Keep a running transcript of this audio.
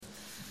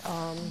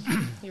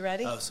You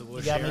ready? So we'll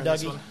You got me, share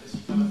this Dougie? one. Is he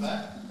coming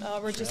back?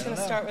 We're just going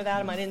to start with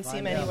Adam. I didn't see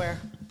him Find out. anywhere.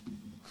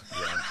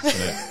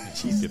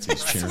 He gets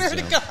these chairs Swear to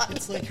down. God.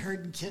 It's like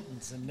herding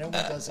kittens, and no one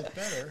does it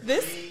better.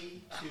 This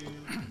 3, 2,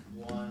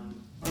 1.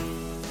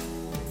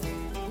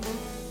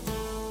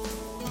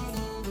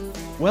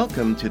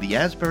 Welcome to the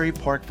Asbury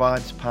Park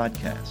Vibes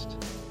podcast.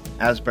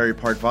 Asbury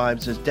Park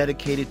Vibes is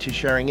dedicated to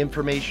sharing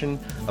information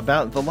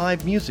about the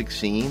live music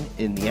scene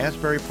in the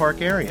Asbury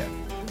Park area,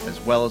 as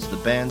well as the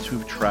bands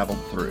who've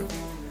traveled through.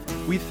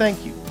 We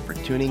thank you for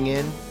tuning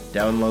in,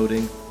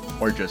 downloading,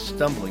 or just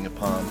stumbling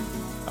upon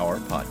our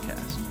podcast.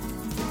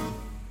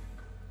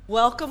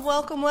 Welcome,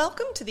 welcome,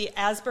 welcome to the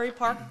Asbury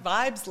Park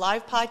Vibes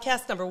live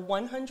podcast number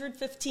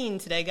 115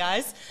 today,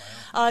 guys.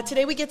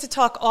 Today we get to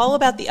talk all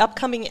about the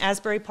upcoming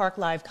Asbury Park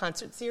Live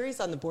concert series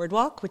on the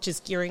Boardwalk, which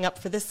is gearing up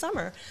for this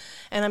summer.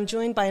 And I'm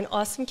joined by an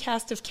awesome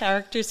cast of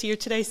characters here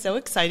today. So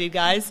excited,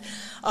 guys.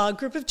 A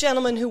group of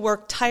gentlemen who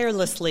work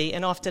tirelessly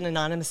and often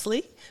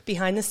anonymously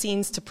behind the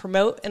scenes to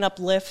promote and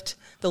uplift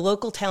the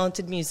local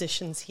talented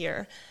musicians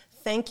here.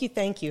 Thank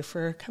you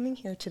for coming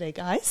here today,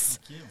 guys.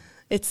 Thank you.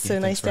 It's so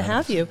nice to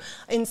have you.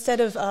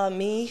 Instead of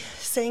me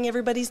saying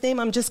everybody's name,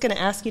 I'm just going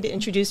to ask you to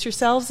introduce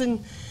yourselves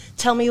and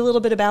tell me a little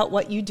bit about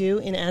what you do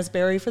in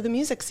Asbury for the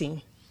music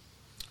scene.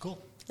 Cool.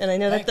 And I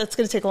know that's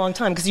going to take a long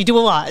time because you do a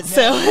lot. Yeah,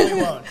 So it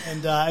really won't.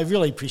 And I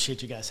really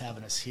appreciate you guys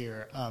having us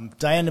here.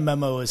 Diane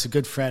DeMemo is a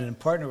good friend and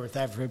partner with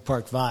Asbury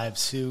Park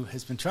Vibes, who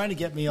has been trying to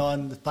get me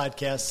on the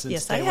podcast since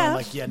Yes, day I one. have. I'm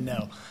like, yeah,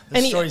 no. The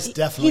And story's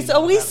definitely he's not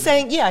always about me.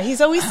 saying,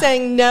 he's always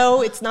saying,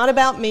 no, it's not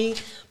about me.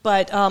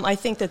 But I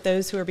think that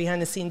those who are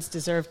behind the scenes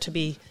deserve to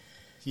be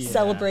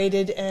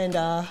celebrated and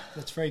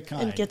That's very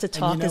kind. and get to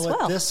talk and you know as what?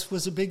 well. This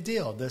was a big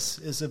deal. This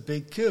is a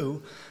big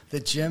coup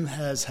that Jim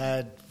has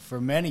had for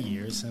many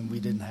years, and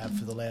we didn't have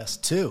for the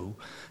last two.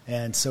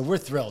 And so we're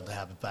thrilled to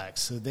have it back.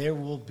 So there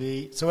will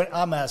be. So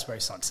I'm Asbury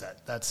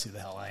Sunset. That's who the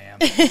hell I am.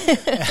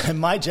 And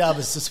my job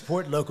is to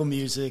support local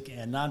music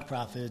and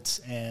nonprofits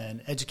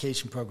and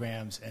education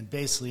programs and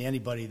basically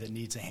anybody that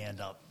needs a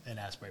hand up in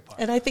Asbury Park.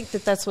 And I think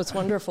that that's what's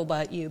wonderful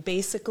about you.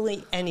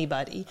 Basically,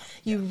 anybody.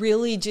 You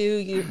really do.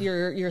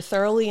 You're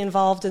thoroughly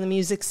involved in the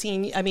music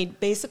scene. I mean,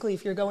 basically,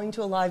 if you're going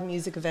to a live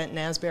music event in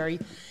Asbury,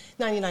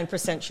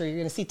 99% sure you're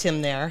going to see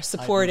Tim there,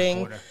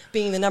 supporting,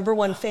 being the number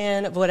one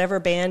fan of whatever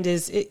band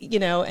is,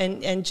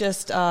 and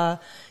just,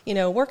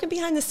 working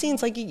behind the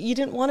scenes. Like, you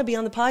didn't want to be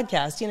on the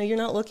podcast. You're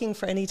not looking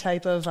for any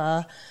type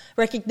of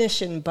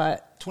recognition,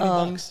 but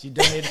 $20. You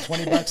donated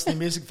 $20 to the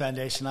Music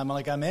Foundation. I'm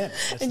like, I'm in.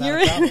 It's And not you're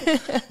a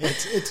problem.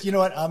 It's you know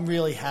what? I'm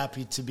really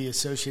happy to be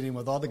associating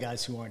with all the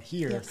guys who aren't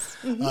here. Yes.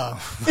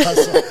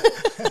 Russell,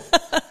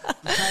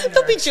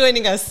 they'll be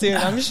joining us soon,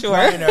 I'm sure.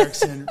 Ryan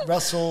Erickson,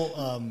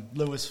 Russell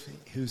Lewis,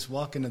 who's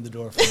walking in the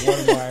door from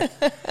Watermark,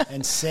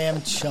 and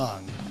Sam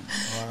Chung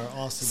are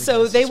also the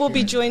So guys they who's will be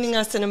here. joining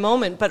us in a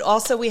moment, but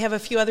also we have a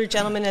few other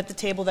gentlemen at the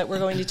table that we're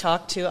going to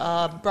talk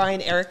to.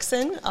 Brian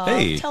Erickson,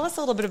 Hey. tell us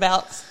a little bit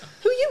about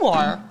who you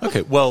are.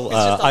 Okay, well, It's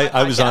just on my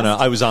I was on podcast.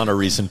 I was on a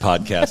recent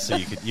podcast, so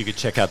you could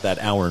check out that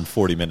hour and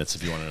 40 minutes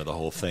if you want to know the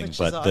whole thing. Which is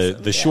But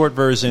awesome, the yeah. short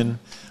version,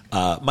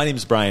 my name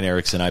is Brian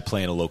Erickson. I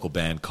play in a local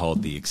band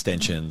called The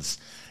Extensions,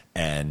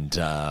 and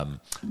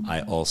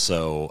I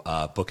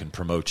also book and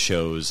promote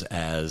shows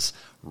as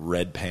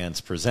Red Pants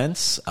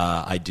Presents.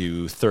 I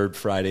do third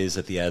Fridays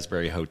at the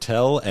Asbury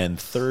Hotel and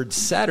third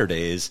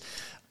Saturdays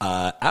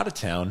out of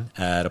town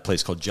at a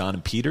place called John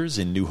and Peters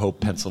in New Hope,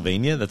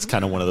 Pennsylvania. That's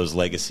kind of one of those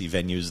legacy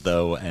venues,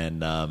 though,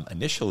 and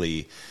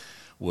initially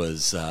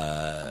was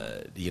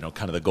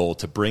kind of the goal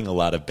to bring a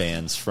lot of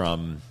bands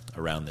from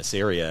around this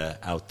area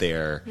out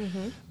there.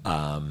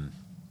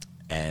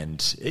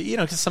 And,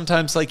 because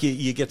sometimes like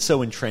you get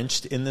so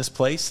entrenched in this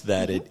place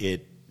that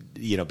it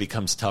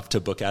becomes tough to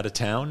book out of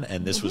town.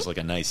 And this was like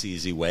a nice,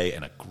 easy way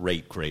and a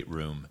great, great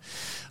room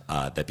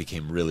that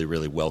became really,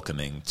 really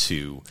welcoming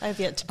to I've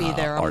yet to be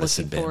there. I'm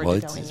artisan looking band. forward Well,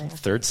 to it's going there.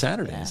 third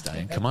Saturdays,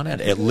 Diane. Come on in.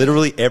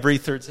 Literally every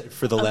third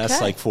for the last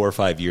Okay. like 4 or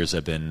 5 years,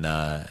 I've been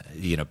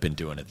been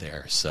doing it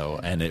there.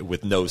 So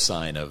with no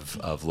sign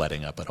of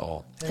letting up at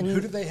all. And who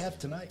do they have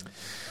tonight?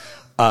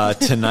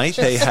 Tonight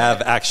they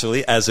have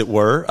actually, as it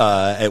were,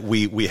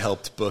 we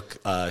helped book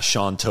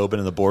Sean Tobin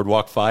and the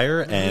Boardwalk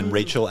Fire and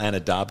Rachel Anna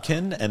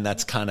Dobkin, and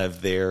that's kind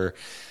of their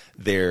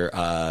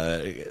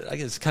I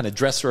guess kind of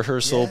dress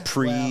rehearsal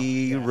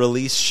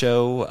pre-release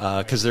show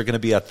because they're going to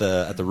be at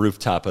the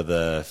rooftop of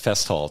the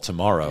Fest Hall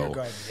tomorrow.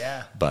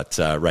 But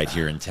right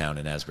here in town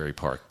in Asbury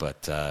Park.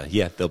 But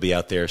they'll be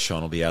out there.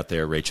 Sean will be out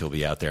there. Rachel will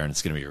be out there, and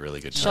it's going to be a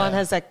really good Sean time.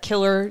 has that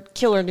killer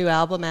new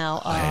album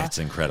out. It's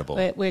incredible.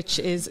 Which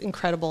is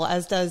incredible,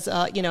 as does,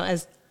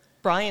 as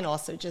Brian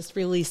also just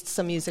released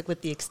some music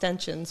with the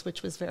Extensions,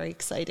 which was very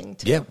exciting,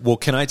 too. Yeah, well,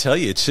 can I tell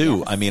you, too?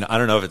 Yes. I mean, I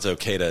don't know if it's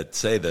okay to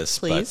say this,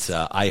 Please.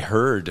 but I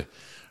heard,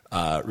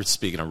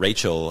 speaking of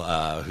Rachel,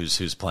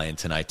 who's playing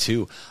tonight,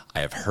 too,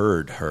 I have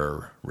heard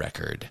her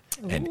record,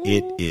 and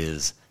it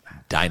is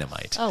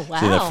dynamite. Oh,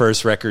 wow. So the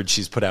first record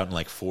she's put out in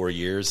like 4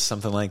 years,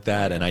 something like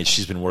that, and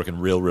she's been working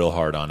real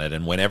hard on it.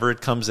 And whenever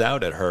it comes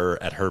out at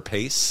her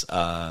pace,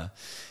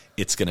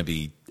 it's going to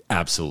be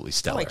absolutely Oh,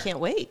 stellar. I can't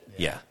wait.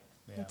 Yeah.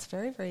 That's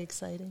very, very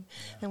exciting.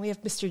 And we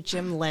have Mr.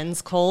 Jim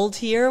Lenscold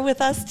here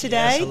with us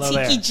today. hello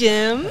Tiki there.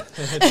 Jim,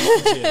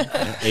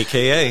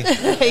 AKA.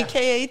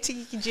 a.k.a.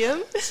 Tiki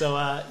Jim.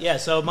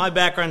 So my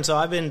background, so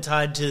I've been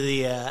tied to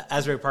the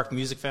Asbury Park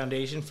Music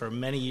Foundation for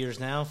many years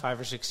now, 5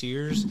 or 6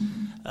 years.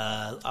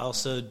 I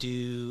also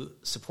do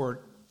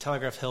support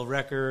Telegraph Hill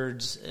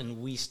Records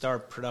and We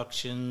Start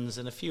Productions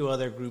and a few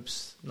other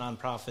groups,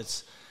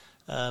 nonprofits.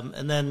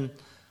 And then,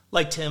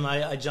 like Tim,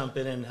 I jump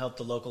in and help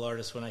the local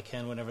artists when I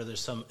can, whenever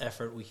there's some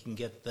effort we can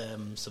get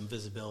them some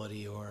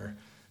visibility or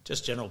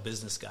just general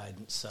business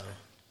guidance. So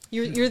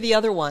You're the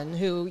other one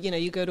who,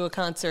 you go to a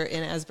concert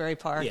in Asbury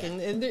Park, Yeah.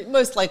 and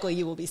most likely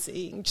you will be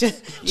seeing Jim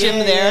Yeah,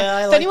 there.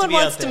 I If like anyone to be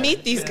wants out to there.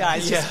 meet these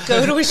guys, Yeah. just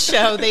go to a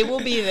show. They will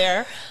be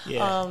there.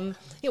 Yeah.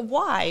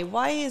 Why?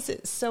 Why is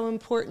it so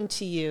important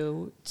to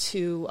you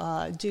to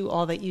do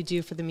all that you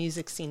do for the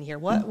music scene here?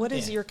 What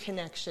is Yeah. your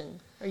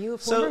connection? Are you a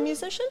former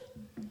musician?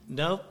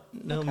 Nope,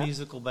 no Okay.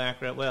 musical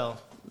background. Well,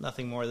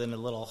 nothing more than a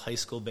little high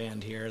school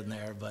band here and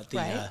there. But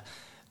Right.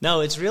 No,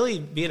 it's really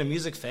being a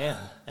music fan,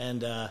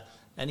 and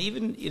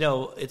even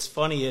it's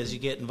funny as you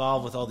get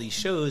involved with all these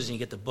shows and you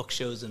get to book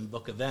shows and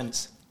book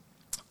events.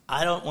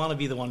 I don't want to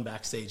be the one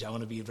backstage. I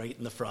want to be right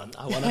in the front.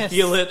 I want to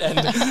feel it,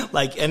 and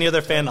like any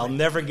other fan, I'll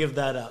never give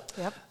that up.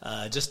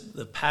 Yep. Just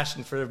the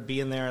passion for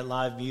being there at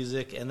live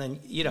music, and then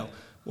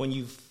when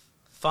you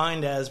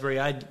find Asbury,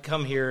 I'd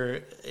come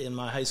here in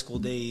my high school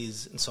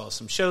days and saw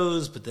some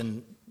shows, but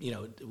then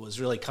it was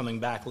really coming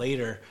back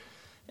later,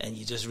 and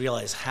you just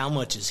realize how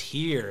much is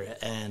here,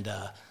 and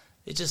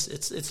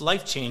it's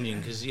life changing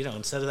because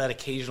instead of that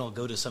occasional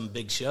go to some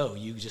big show,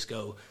 you just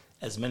go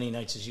as many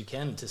nights as you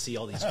can to see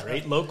all these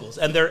great locals,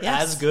 and they're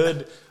Yes. as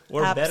good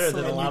or better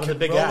than a Absolutely. lot of You the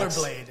big can acts.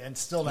 rollerblade and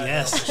still not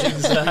Yes, know.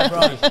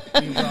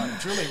 exactly. We run.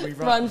 Truly, we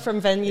run. Run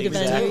from venue to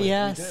Exactly. venue. We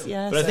Yes, do.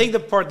 yes. But I think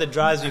the part that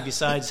drives me,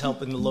 besides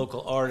helping the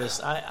local artists,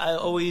 I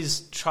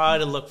always try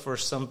to look for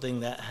something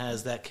that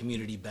has that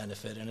community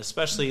benefit, and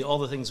especially all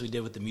the things we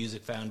did with the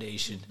Music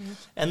Foundation.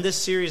 And this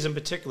series in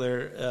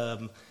particular,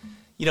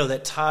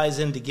 that ties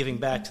into giving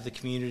back to the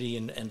community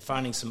and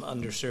finding some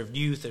underserved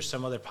youth or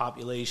some other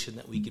population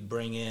that we could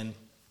bring in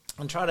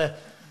and try to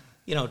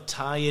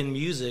tie in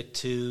music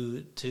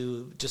to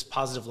just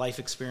positive life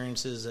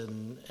experiences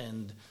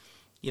and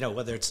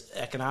whether it's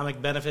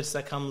economic benefits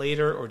that come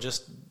later or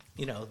just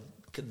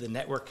the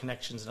network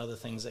connections and other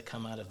things that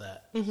come out of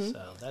that.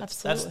 So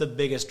that's Absolutely. the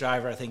biggest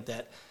driver, I think,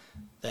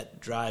 that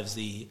drives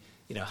the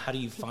how do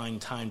you find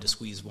time to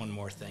squeeze one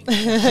more thing?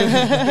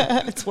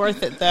 It's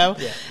worth it, though.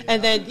 Yeah.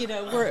 And then,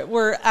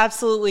 we're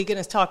absolutely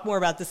going to talk more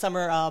about the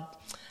summer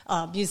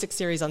music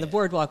series on the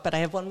Boardwalk. But I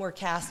have one more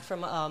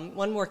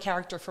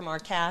character from our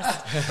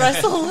cast,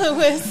 Russell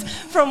Lewis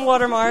from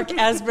Watermark,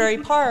 Asbury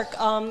Park.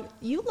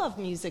 You love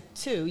music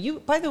too.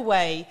 By the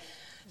way,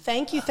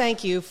 thank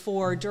you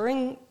for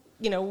during.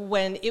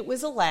 When it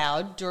was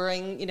allowed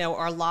during,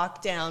 our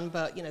lockdown,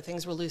 but,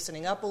 things were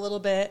loosening up a little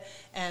bit,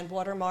 and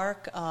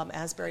Watermark,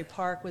 Asbury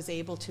Park, was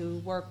able to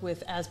work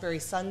with Asbury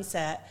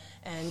Sunset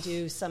and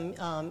do some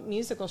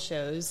musical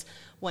shows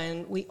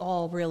when we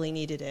all really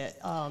needed it,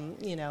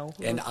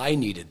 And I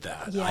needed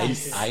that.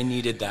 Yes. I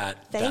needed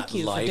that, Thank that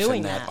you for life doing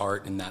and that that.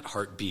 art and that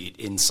heartbeat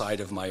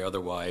inside of my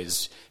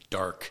otherwise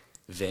dark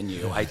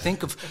venue. I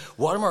think of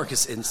Watermark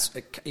as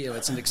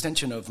it's an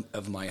extension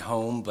of my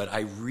home, but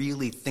I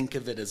really think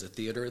of it as a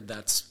theater.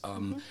 That's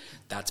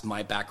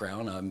my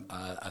background.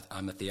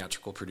 I'm a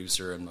theatrical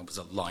producer and I was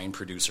a line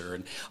producer.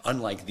 And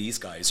unlike these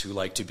guys who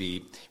like to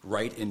be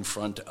right in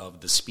front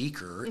of the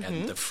speaker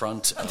and the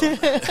front of,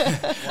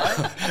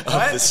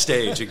 of the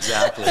stage,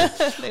 exactly.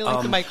 They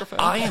like the microphone.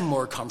 I am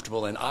more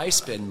comfortable and I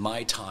spend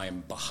my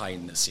time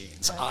behind the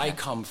scenes. I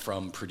come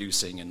from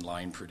producing and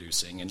line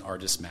producing and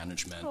artist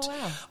management. Oh,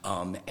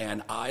 wow.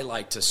 And I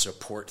like to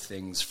support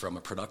things from a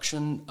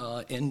production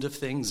end of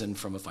things and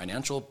from a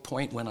financial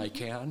point when I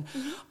can.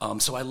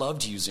 So I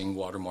loved using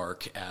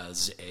Watermark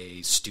as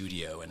a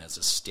studio and as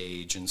a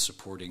stage and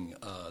supporting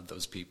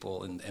those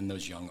people and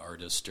those young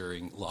artists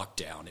during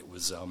lockdown. It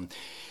was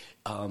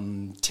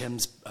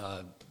Tim's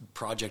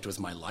project was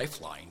my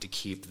lifeline to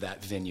keep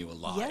that venue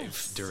alive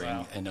Yes.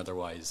 during an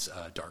otherwise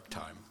dark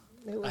time.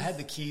 I had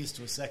the keys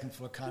to a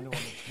second-floor condo on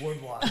the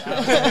Boardwalk.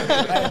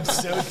 I am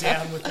so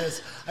down with this.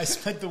 I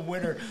spent the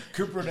winter.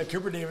 Cooper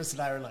Davis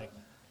and I were like,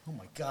 "Oh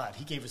my God,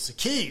 he gave us the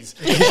keys!"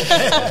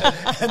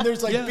 And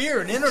there's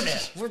beer and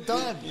internet. We're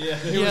done. And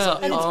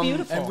it's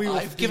beautiful. And we will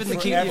I've given be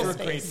the key- forever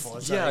Space. grateful.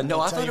 As Yeah, no,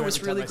 will I tell thought you it was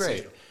every time really I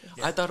see great.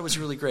 you. I thought it was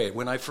really great.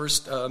 When I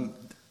first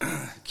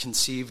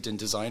conceived and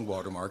designed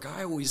Watermark,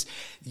 I always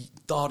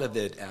thought of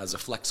it as a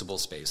flexible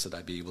space that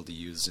I'd be able to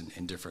use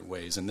in different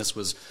ways. And this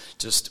was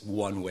just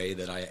one way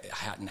that I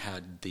hadn't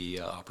had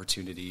the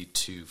opportunity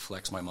to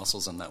flex my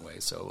muscles in that way.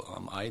 So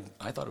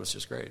I thought it was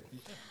just great.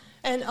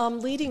 And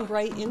leading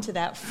right into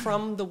that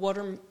from the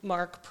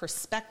Watermark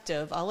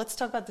perspective, let's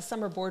talk about the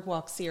Summer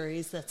Boardwalk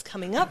series that's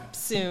coming up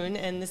soon.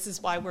 And this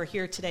is why we're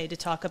here today to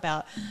talk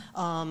about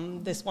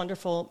this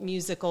wonderful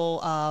musical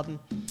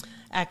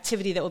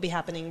activity that will be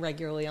happening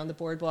regularly on the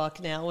boardwalk.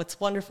 Now, what's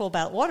wonderful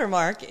about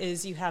Watermark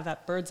is you have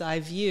that bird's eye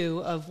view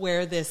of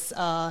where this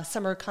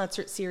summer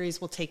concert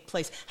series will take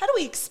place. How do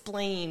we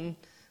explain,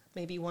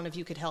 maybe one of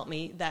you could help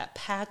me, that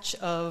patch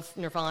of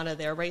Nirvana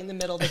there right in the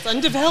middle that's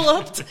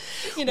undeveloped?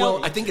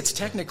 Well, I think it's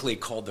technically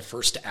called the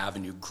First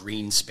Avenue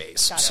Green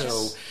Space. Gotcha.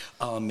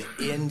 So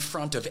in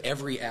front of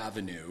every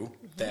avenue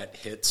that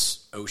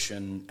hits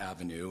Ocean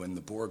Avenue and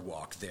the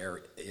boardwalk,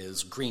 there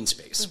is green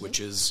space, which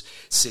is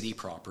city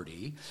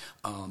property,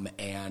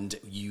 and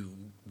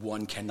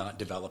one cannot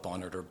develop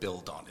on it or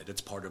build on it.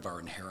 It's part of our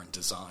inherent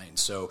design.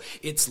 So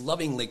it's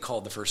lovingly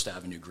called the First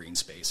Avenue Green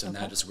Space, and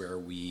that is where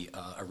we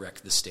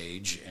erect the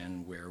stage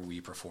and where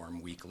we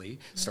perform weekly,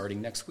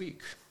 starting next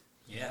week.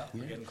 Yeah,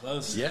 we're getting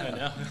close. Yeah. I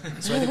know.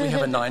 So I think we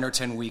have a 9 or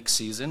 10 week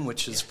season,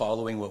 which is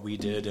following what we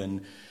did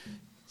in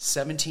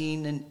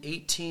 17 and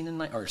 18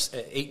 and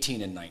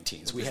 18 and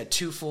 19. So we had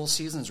 2 full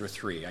seasons or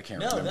 3. I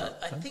can't remember.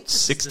 I think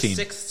this 16. is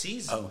the 6th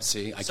season. Oh,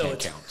 see, I So can't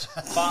it's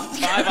count.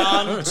 5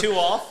 on, 2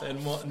 off,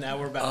 and now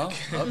we're back.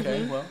 Oh,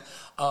 okay. Well,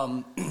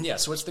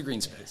 so it's the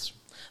green space.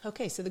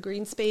 Okay, so the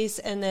green space,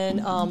 and then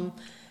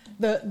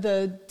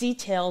the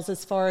details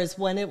as far as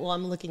when it. Well,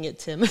 I'm looking at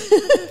Tim. I'm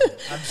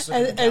just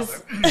looking at the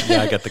calendar.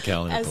 Yeah, I got the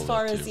calendar. As pulled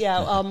far up, as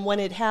too. when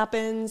it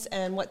happens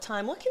and what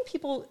time. What can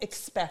people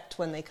expect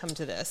when they come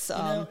to this?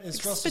 It's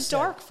It's Russell been said.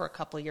 dark for a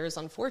couple of years,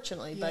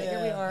 unfortunately, but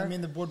here we are. I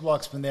mean, the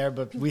boardwalk's been there,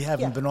 but we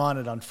haven't been on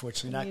it,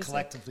 unfortunately, not Music.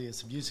 collectively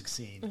as a music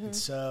scene. And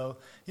so,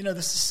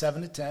 this is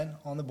 7 to 10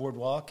 on the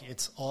boardwalk.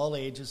 It's all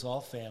ages,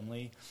 all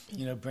family.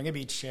 Bring a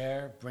beach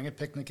chair, bring a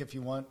picnic if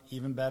you want,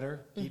 even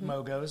better. Eat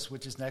Mogo's,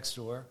 which is next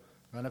door.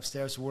 Run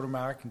upstairs to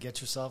Watermark and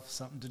get yourself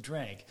something to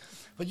drink.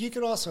 But you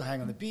could also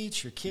hang on the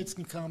beach. Your kids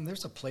can come.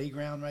 There's a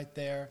playground right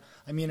there.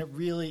 I mean, it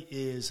really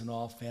is an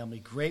all-family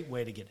great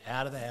way to get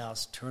out of the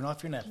house, turn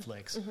off your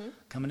Netflix,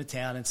 come into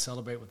town and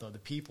celebrate with other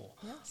people.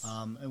 Yes.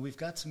 And we've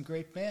got some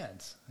great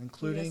bands,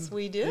 including Yes,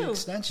 we do. the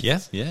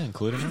Extensions. Yeah,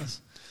 including us.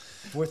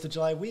 4th of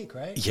July week,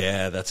 right?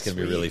 Yeah, that's going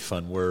to be Sweet. really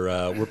fun.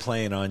 We're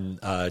playing on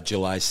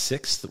July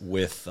 6th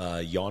with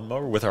Yawn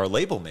Mower, with our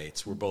label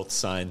mates. We're both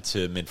signed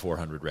to Mint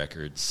 400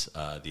 Records,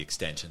 the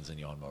Extensions and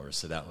Yawn Mowers.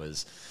 So that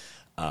was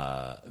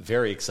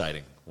very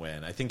exciting.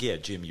 When I think,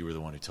 Jim, you were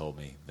the one who told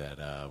me that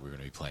we were going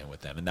to be playing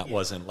with them, and that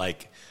wasn't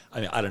like,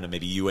 I don't know,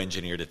 maybe you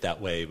engineered it that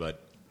way, but.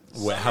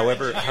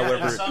 However,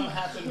 some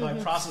happened by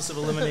process of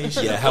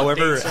elimination. yeah. What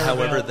However dates are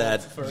available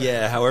that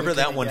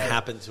Looking one together.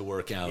 happened to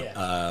work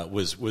out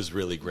was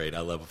really great.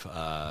 I love.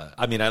 I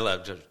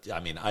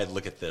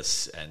look at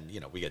this, and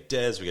we got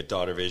Dez, we got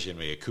Daughter Vision,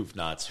 we got Koof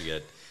Knots, we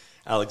got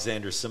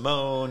Alexander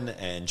Simone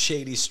and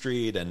Shady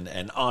Street,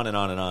 and on and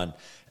on and on.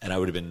 And I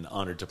would have been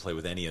honored to play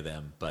with any of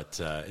them, but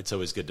it's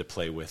always good to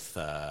play with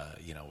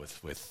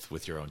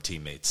with your own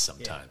teammates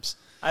sometimes.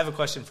 I have a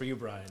question for you,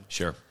 Brian.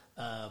 Sure.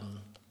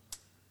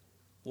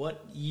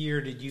 What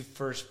year did you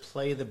first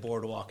play the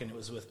boardwalk? And it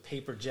was with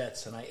Paper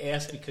Jets. And I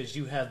asked because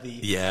you have the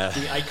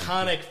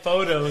iconic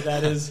photo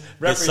that is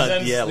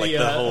represents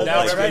the whole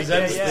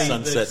represents the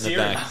sunset in the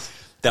back. series.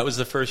 That was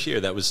the first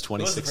year. That was It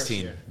was the first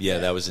 2016. year. Yeah,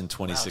 that was in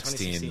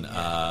 2016.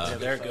 Yeah,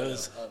 there it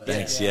goes.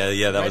 Thanks. Yeah,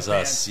 that Red was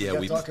pants. us. Yeah,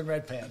 we talking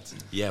red pants.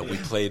 Yeah, we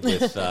played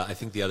with. I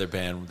think the other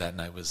band that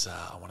night was.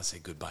 I want to say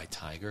Goodbye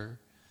Tiger.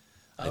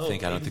 I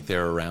don't think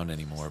they're around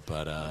anymore,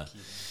 but.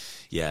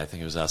 I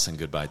think it was us and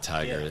Goodbye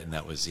Tiger, and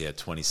that was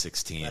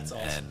 2016. That's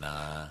awesome.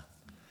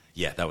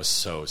 And that was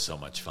so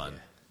much fun.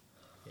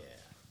 Yeah.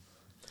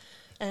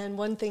 And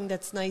one thing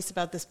that's nice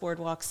about this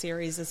boardwalk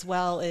series as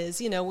well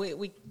is,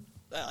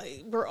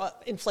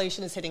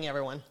 inflation is hitting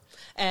everyone.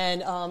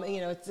 And,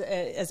 it's,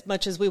 as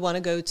much as we want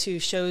to go to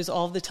shows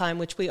all the time,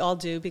 which we all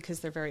do because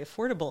they're very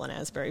affordable in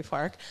Asbury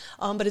Park,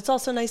 but it's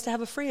also nice to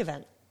have a free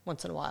event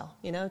once in a while,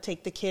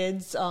 take the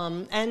kids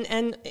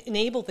and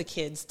enable the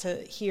kids to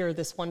hear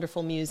this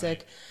wonderful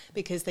music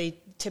because they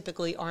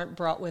typically aren't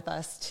brought with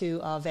us to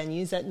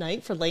venues at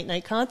night for late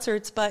night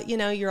concerts. But,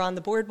 you're on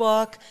the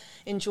boardwalk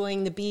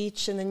enjoying the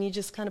beach, and then you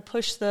just kind of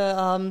push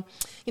the,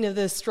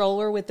 the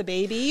stroller with the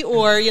baby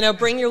or,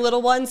 bring your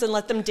little ones and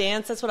let them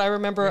dance. That's what I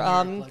remember,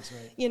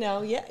 bring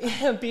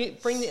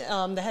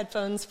the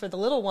headphones for the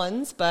little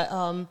ones.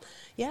 But,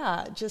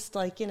 just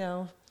like,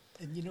 And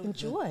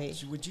enjoy.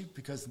 Would you,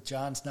 because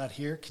John's not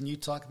here, can you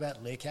talk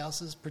about Lake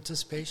House's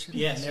participation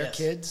Yes, and their yes.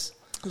 kids?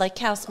 Lake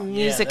House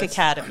Music that's-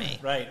 Academy.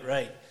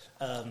 Right.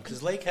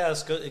 Because Lake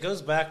House, it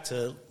goes back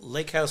to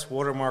Lake House,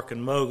 Watermark,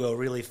 and Mogo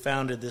really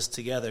founded this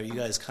together. You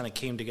guys kind of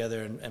came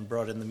together and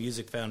brought in the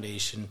Music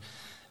Foundation.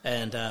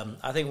 And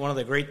I think one of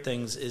the great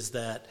things is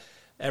that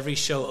every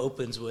show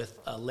opens with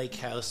a Lake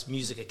House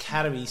Music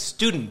Academy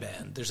student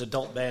band. There's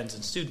adult bands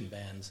and student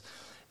bands.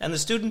 And the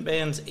student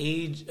bands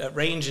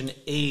range in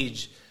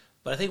age.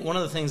 But I think one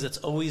of the things that's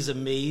always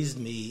amazed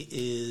me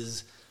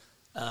is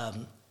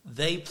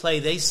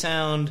they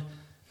sound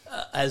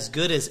as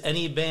good as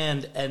any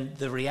band, and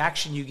the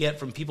reaction you get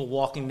from people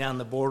walking down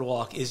the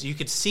boardwalk is you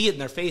could see it in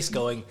their face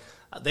going,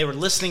 they were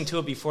listening to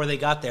it before they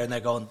got there, and they're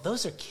going,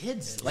 those are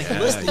kids. Look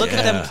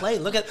at them play.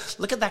 Look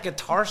at that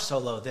guitar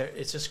solo.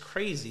 It's just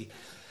crazy.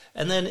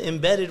 And then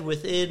embedded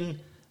within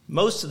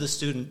most of the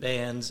student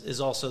bands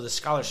is also the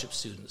scholarship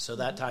students. So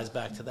that ties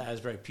back to the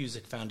Asbury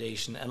Music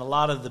Foundation and a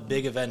lot of the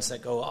big events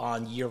that go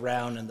on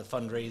year-round and the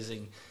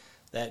fundraising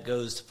that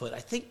goes to put. I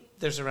think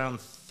there's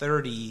around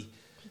 30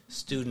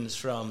 students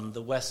from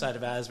the west side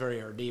of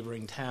Asbury or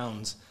neighboring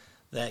towns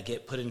that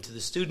get put into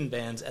the student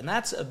bands. And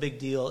that's a big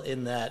deal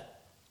in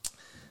that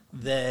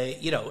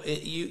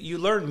you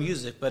learn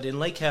music, but in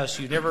Lake House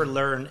you never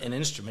learn an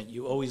instrument.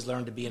 You always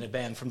learn to be in a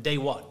band from day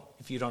one.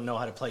 If you don't know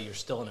how to play, you're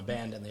still in a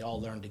band, and they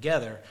all learn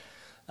together.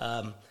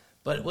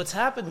 But what's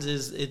happened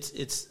is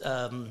it's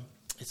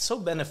so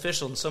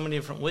beneficial in so many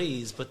different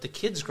ways. But the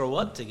kids grow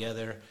up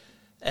together,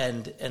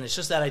 and it's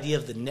just that idea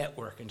of the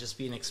network and just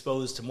being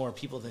exposed to more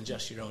people than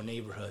just your own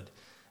neighborhood.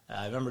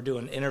 I remember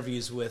doing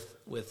interviews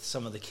with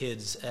some of the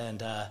kids,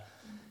 and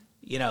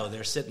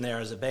they're sitting there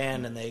as a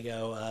band, and they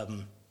go,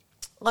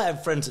 "Well, I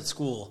have friends at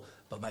school,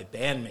 but my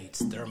bandmates,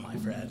 they're my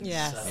friends."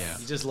 Yes.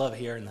 So you just love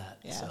hearing that.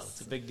 Yes. So it's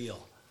a big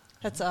deal.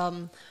 That's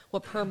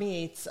what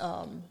permeates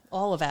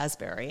all of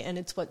Asbury, and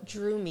it's what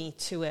drew me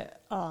to it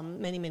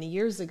many, many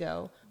years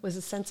ago, was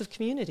a sense of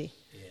community.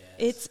 Yes.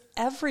 It's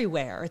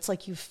everywhere. It's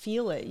like you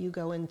feel it. You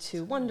go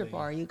into Wonder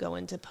Bar, you go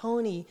into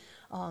Pony,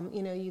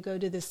 you go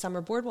to this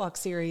Summer Boardwalk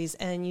series,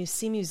 and you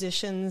see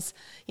musicians,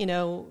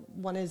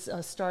 one is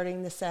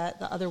starting the set,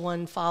 the other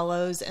one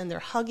follows, and they're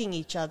hugging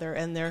each other,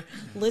 and they're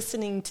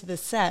listening to the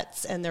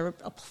sets, and they're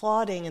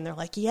applauding, and they're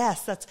like,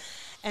 yes, that's,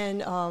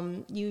 and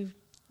you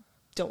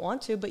don't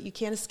want to, but you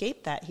can't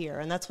escape that here,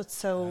 and that's what's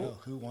so. Well,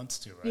 who wants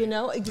to,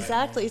 right?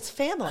 Exactly. It's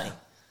family.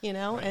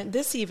 And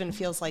this even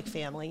feels like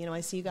family.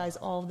 I see you guys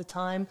all the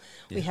time.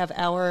 Yeah. We have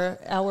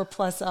hour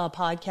plus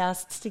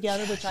podcasts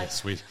together, which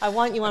I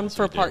want you on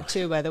for part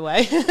 2, by the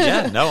way.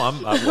 Yeah, no,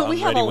 I'm we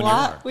have ready a when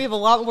lot. you are. We have a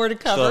lot more to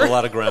cover. Still have a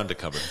lot of ground to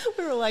cover.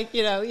 We were like,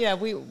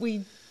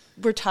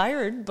 we're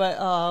tired,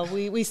 but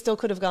we still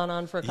could have gone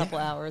on for a couple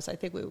hours. I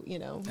think we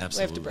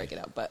have to break it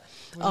up. But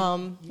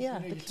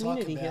the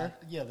community here.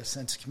 Yeah, the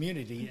sense of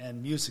community,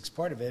 and music's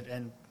part of it.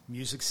 And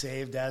Music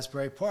Saved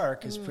Asbury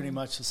Park is pretty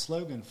much the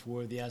slogan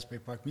for the Asbury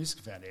Park Music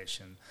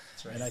Foundation.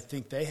 That's right. And I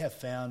think they have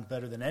found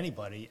better than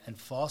anybody and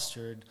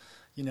fostered,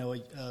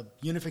 a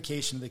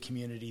unification of the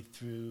community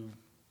through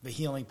the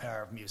healing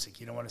power of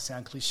music. You don't want to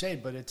sound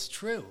cliched, but it's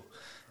true.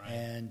 Right.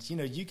 And,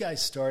 you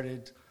guys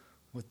started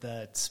with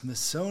that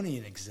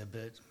Smithsonian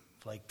exhibit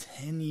like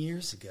 10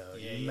 years ago.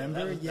 Yeah, you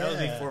remember? That was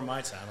before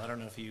my time. I don't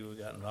know if you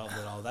got involved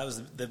at all. That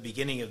was the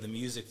beginning of the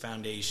Music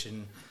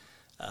Foundation.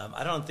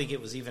 I don't think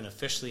it was even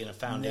officially in a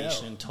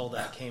foundation until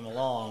that came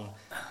along,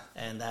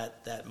 and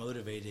that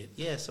motivated.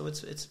 Yeah, so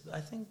it's I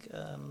think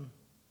the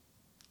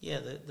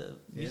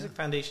Music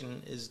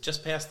Foundation is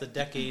just past the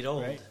decade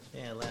old. Right.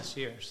 Yeah, last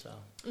year. So.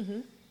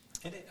 Mm-hmm.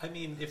 And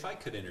if I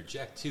could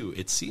interject too,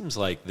 it seems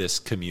like this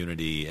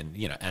community and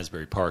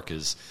Asbury Park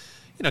is,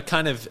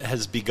 kind of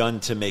has begun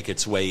to make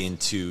its way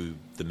into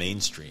the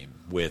mainstream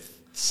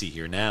with See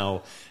Here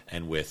Now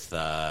and with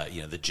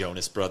the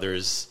Jonas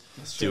Brothers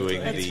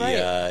doing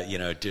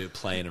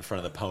playing in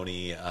front of the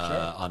Pony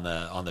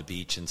on the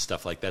beach and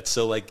stuff like that.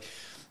 So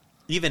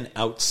even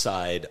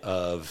outside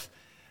of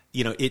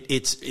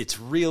it's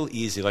real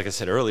easy. Like I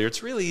said earlier,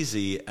 it's real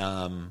easy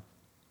and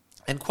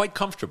quite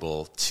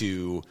comfortable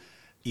to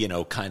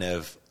kind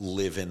of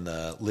live in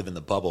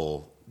the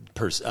bubble,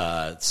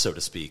 so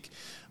to speak.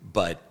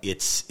 But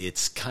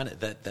it's kind of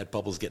that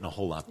bubble's getting a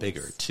whole lot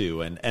bigger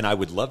too, and I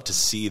would love to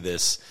see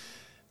this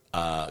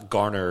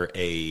garner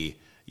a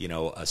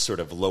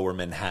sort of Lower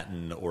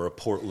Manhattan or a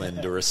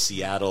Portland or a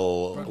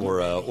Seattle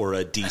or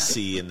a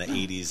DC in the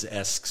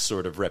 80s-esque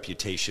sort of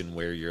reputation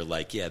where you're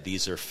like, yeah,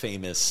 these are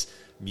famous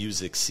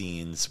music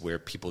scenes where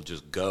people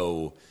just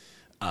go,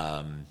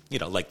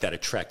 that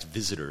attract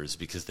visitors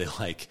because they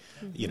like,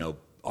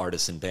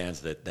 artists and bands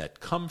that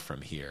come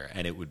from here.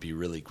 And it would be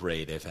really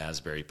great if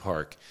Asbury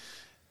Park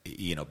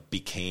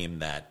became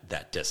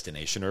that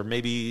destination, or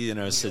maybe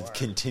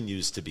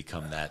continues to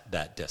become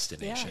that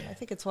destination. Yeah, I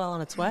think it's well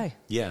on its way.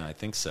 Yeah, I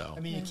think so. I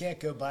mean, you can't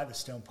go by the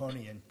Stone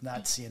Pony and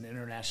not see an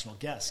international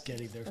guest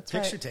getting their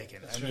picture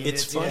taken. I mean,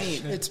 it's funny.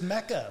 It's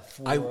Mecca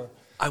for.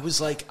 I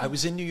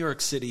was in New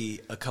York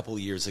City a couple of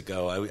years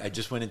ago. I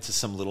just went into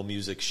some little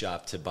music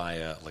shop to buy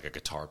a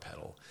guitar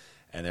pedal,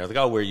 and they're like,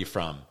 "Oh, where are you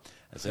from?"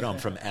 I said, "Oh, I'm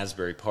from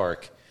Asbury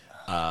Park,"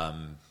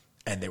 and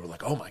they were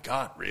like, "Oh my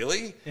God,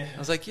 really?" Yeah. I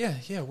was like,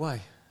 "Yeah, why?"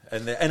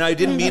 And I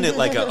didn't mean it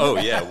like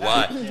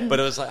why? But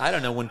it was like, I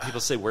don't know, when people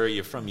say, where are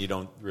you from, you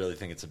don't really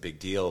think it's a big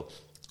deal.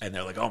 And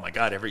they're like, oh my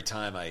God, every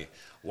time I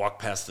walk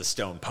past the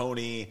Stone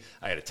Pony,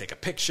 I got to take a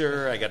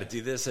picture, I got to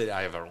do this,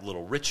 I have a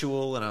little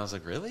ritual. And I was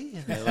like, really?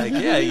 And they're like,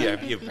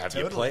 have you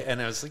played?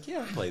 And I was like,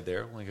 yeah, I played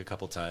there like a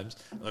couple times.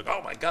 I'm like,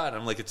 oh my God.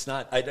 I'm like, it's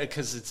not,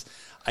 because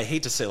I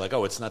hate to say like,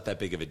 it's not that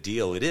big of a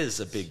deal. It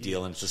is a big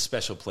deal, and it's a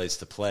special place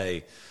to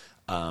play.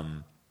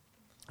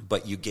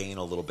 But you gain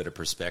a little bit of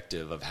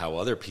perspective of how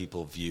other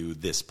people view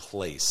this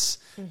place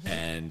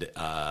and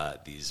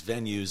these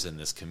venues and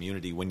this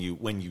community. When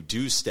you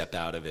do step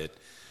out of it,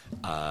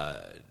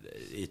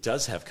 it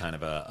does have kind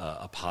of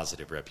a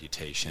positive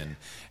reputation.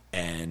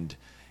 And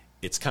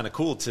it's kind of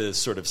cool to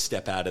sort of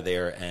step out of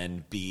there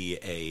and be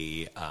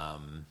a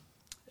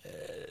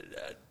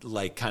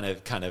like kind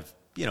of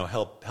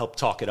help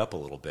talk it up a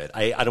little bit.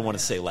 I don't want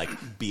to say like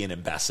be an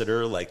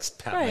ambassador, like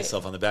pat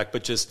myself on the back,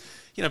 but just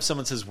if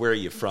someone says where are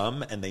you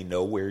from and they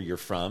know where you're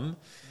from,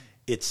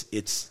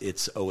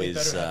 it's always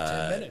better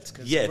have 10 minutes,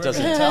 it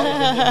doesn't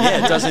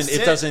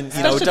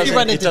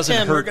it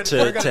doesn't hurt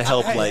to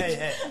help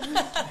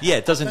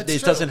it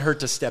doesn't hurt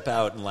to step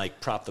out and like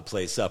prop the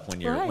place up when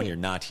you're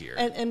not here.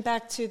 And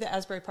back to the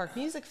Asbury Park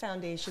Music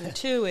Foundation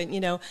too,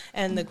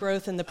 and the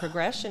growth and the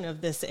progression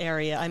of this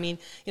area. I mean,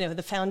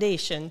 the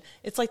foundation,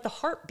 it's like the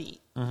heartbeat.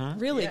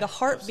 Really, the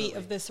heartbeat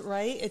of this,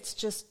 right? It's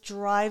just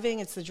driving.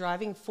 It's the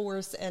driving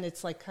force, and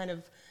it's like kind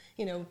of,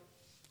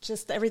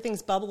 just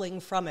everything's bubbling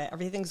from it.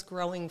 Everything's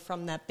growing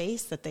from that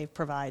base that they've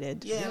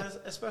provided. Yeah,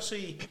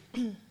 especially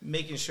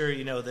making sure,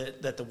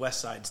 that the West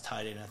Side's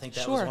tied in. I think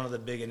that was one of the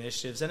big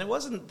initiatives. And it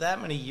wasn't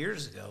that many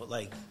years ago.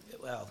 The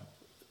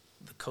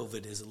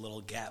COVID is a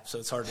little gap, so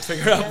it's hard to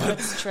figure out.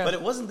 That's true. But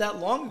it wasn't that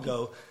long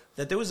ago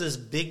that there was this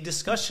big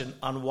discussion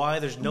on why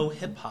there's no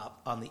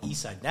hip-hop on the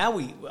East Side. Now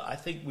I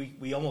think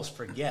we almost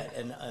forget.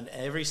 And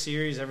every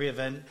series, every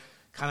event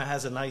kind of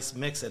has a nice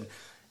mix. And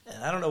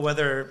I don't know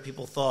whether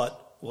people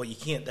thought, well, you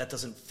can't. That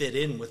doesn't fit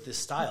in with this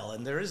style,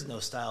 and there is no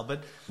style.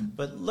 But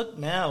look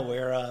now,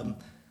 where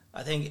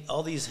I think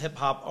all these hip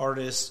hop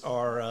artists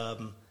are,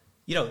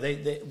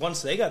 they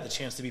once they got the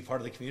chance to be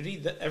part of the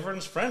community,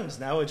 everyone's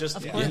friends. Now it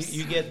just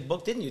you get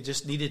booked in. You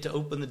just needed to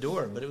open the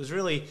door. But it was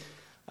really,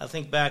 I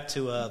think back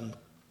to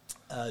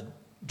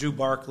Drew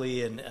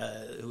Barkley and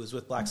who was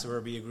with Black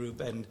Suburbia Group,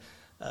 and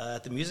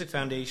at the Music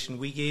Foundation,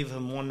 we gave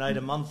him one night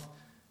a month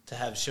to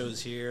have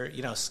shows here.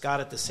 Scott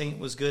at the Saint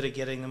was good at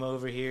getting them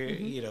over here,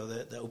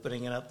 the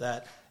opening it up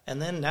that.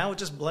 And then now it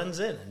just blends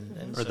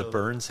in. Or the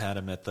Burns had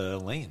them at the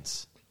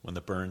Lanes when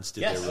the Burns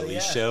did their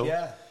release show.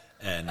 Yeah.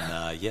 And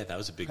that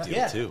was a big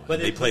deal too. But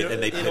they played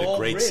a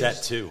great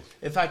set too.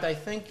 In fact, I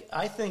think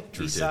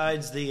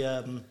besides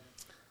the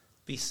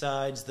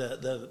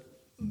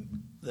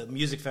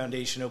Music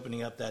Foundation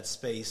opening up that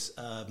space,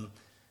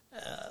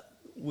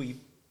 we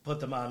put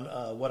them on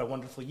What a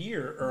Wonderful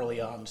Year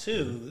early on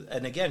too.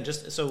 And again,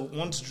 just so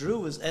once Drew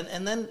was,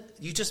 and then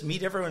you just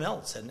meet everyone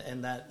else,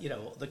 and that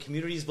the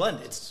communities blend.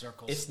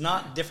 It's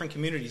not different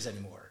communities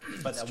anymore,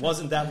 but that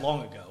wasn't that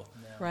long ago.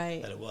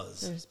 Right. That it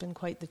was. There's been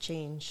quite the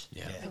change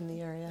in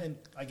the area. And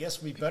I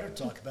guess we better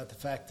talk about the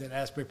fact that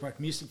Asbury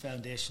Park Music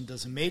Foundation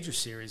does a major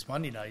series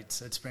Monday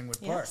nights at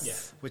Springwood Park,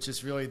 which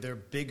is really their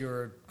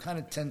bigger, kind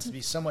of tends to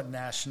be somewhat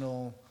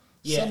national.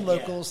 Some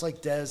locals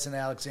like Des and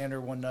Alexander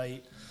one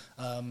night.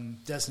 Des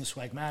and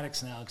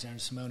Swagmatics and Alexander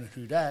Simone and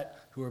Hudette,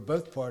 who are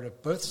both part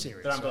of both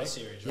series. They're on both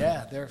series,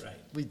 right? Yeah,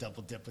 we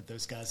double dip with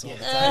those guys all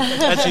the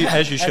time.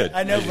 As you should.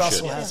 I know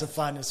Russell has a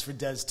fondness for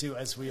Des too,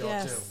 as we all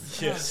do.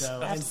 Yes,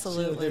 so,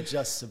 absolutely. They're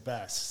just the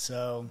best.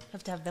 So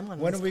have to have them on.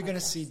 When are we going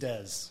to see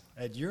Des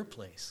at your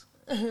place?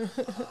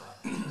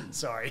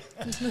 Sorry.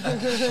 I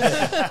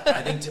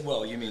think.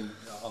 You mean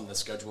on the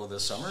schedule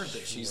this summer?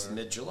 She's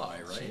mid-July,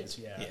 right?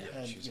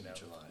 She's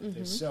mid-July.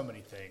 There's so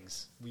many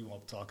things we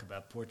won't talk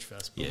about Porch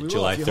Fest, but we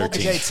July will.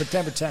 13th,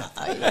 September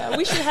 10th.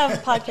 We should have a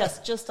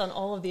podcast just on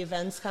all of the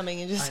events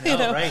coming and just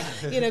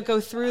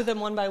go through them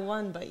one by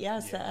one. But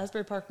yes, the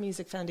Asbury Park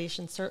Music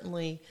Foundation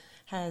certainly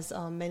has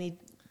many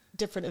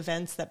different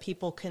events that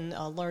people can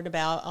learn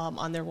about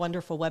on their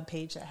wonderful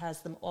webpage that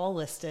has them all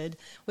listed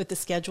with the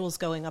schedules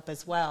going up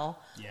as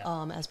well.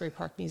 Asbury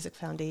Park Music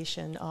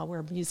Foundation,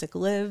 where music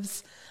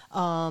lives.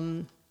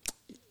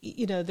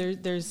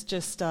 There's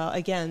just,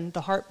 again,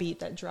 the heartbeat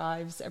that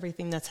drives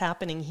everything that's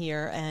happening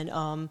here.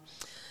 And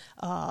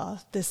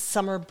this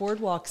summer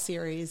boardwalk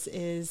series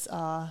is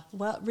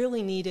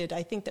really needed.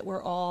 I think that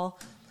we're all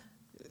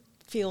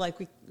feel like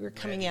we're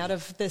coming out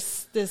of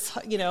this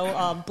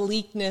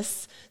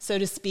bleakness, so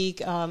to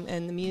speak,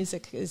 and the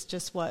music is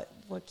just what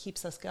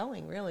keeps us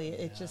going, really.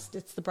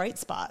 It's the bright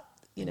spot.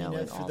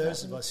 For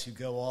those of us who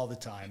go all the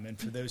time, and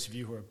for those of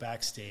you who are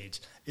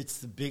backstage, it's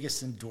the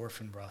biggest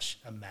endorphin rush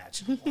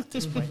imaginable at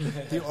this point.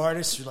 The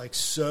artists are like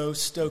so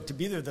stoked to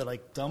be there. They're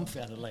like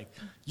dumbfounded, like,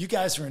 you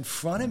guys are in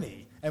front of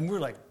me. And we're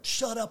like,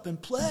 shut up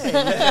and play.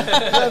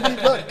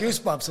 Look,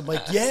 goosebumps. I'm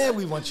like, yeah,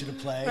 we want you to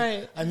play.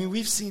 Right. I mean,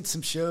 we've seen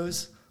some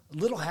shows.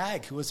 Little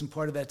Hag, who wasn't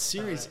part of that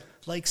series,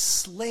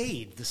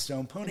 slayed the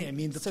Stone Pony. I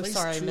mean, the place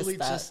truly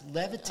just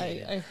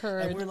levitated. I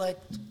heard. And we're like,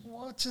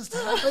 what just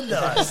happened to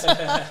us?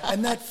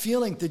 And that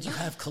feeling that you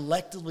have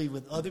collectively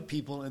with other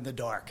people in the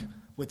dark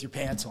with your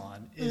pants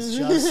on is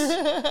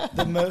just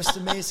the most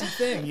amazing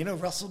thing.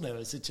 Russell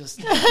knows. It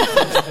just...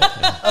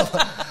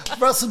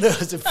 Russell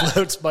knows it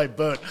floats my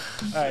boat.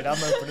 All right,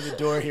 I'm opening the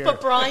door here.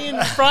 But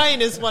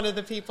Brian is one of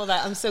the people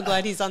that I'm so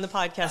glad he's on the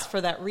podcast for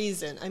that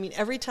reason. I mean,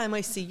 every time I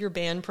see your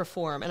band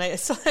perform, and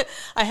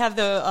I have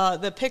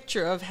the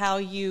picture of how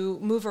you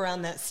move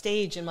around that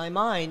stage in my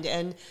mind,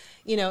 and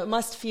it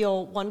must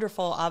feel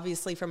wonderful.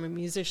 Obviously, from a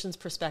musician's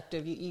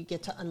perspective, you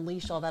get to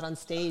unleash all that on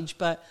stage,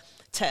 but.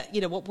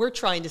 What we're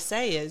trying to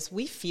say is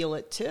we feel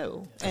it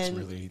too. That's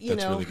really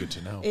good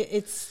to know.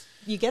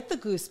 you get the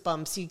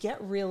goosebumps, you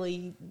get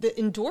really the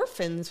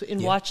endorphins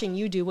in watching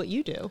you do what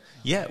you do.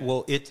 Yeah,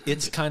 well,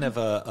 it's kind of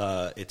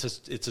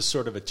it's a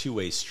sort of a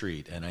two-way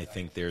street, and I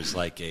think there's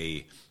like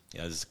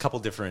there's a couple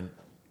different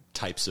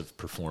types of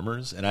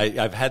performers, and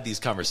I've had these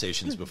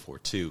conversations before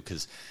too,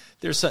 because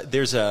there's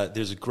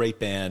a great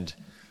band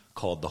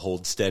called the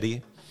Hold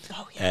Steady.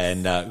 Oh, yes.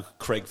 And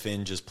Craig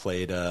Finn just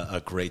played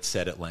a great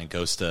set at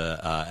Langosta,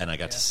 and I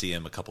got to see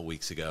him a couple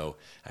weeks ago.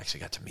 I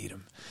actually got to meet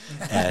him.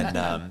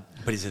 And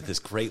but he's at this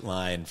great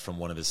line from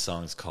one of his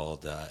songs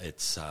called,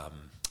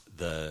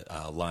 the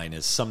line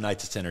is, "Some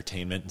nights it's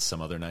entertainment and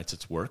some other nights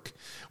it's work,"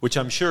 which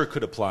I'm sure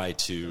could apply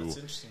to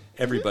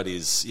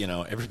everybody's,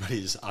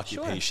 everybody's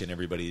occupation,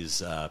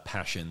 everybody's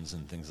passions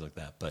and things like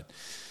that. But,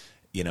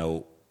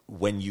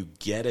 when you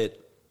get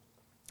it,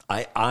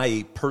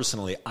 I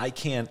personally, I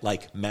can't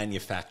like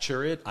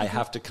manufacture it. I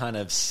have to kind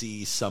of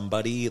see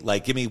somebody,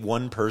 like give me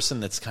one person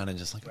that's kind of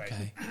just like,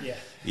 okay,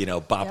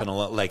 bopping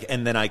along, like,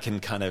 and then I can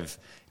kind of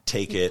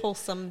take it pull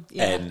some,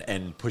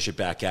 and push it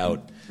back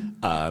out.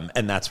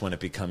 And that's when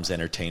it becomes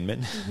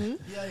entertainment.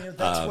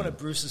 That's one of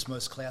Bruce's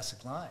most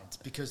classic lines,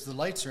 because the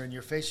lights are in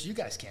your face. You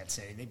guys can't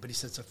say anything, but he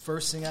says the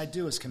first thing I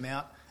do is come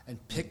out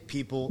and pick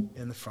people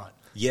in the front.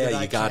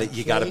 Yeah, you got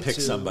to pick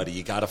somebody.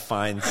 You got to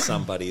find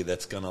somebody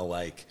that's going to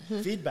like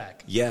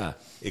feedback. Yeah,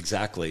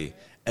 exactly.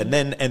 And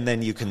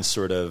then you can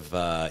sort of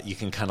you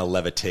can kind of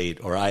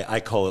levitate, or I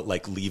call it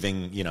like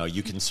leaving.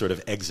 You can sort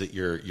of exit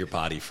your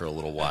body for a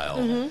little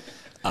while,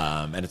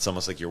 and it's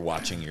almost like you're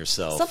watching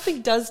yourself.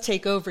 Something does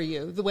take over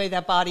you, the way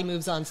that body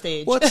moves on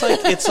stage. Well,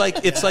 it's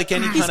like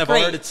any kind of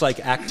great. art. It's like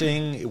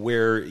acting,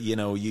 where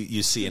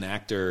you see an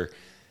actor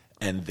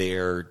and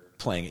they're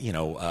playing.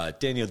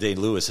 Daniel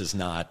Day-Lewis is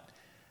not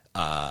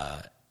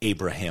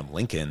Abraham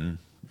Lincoln,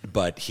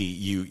 but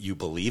you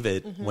believe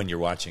it when you're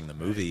watching the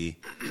movie.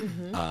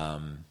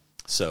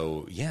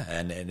 So yeah,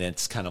 and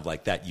it's kind of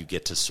like that. You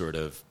get to sort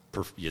of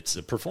it's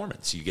a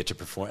performance. You get to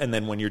perform, and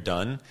then when you're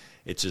done,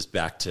 it's just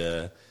back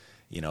to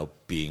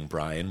being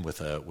Brian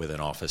with an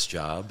office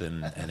job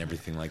and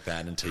everything like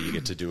that until you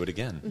get to do it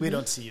again. We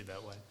don't see you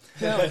that way.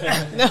 No.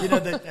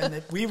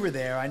 We were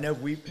there. I know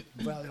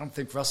I don't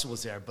think Russell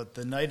was there, but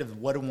the night of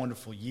What a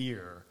Wonderful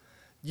Year,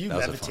 you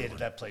levitated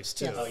that place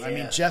too. Yes. I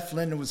mean, Jeff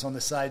Linden was on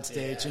the side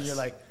stage, and you're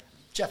like,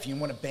 Jeff, you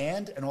want a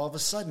band? And all of a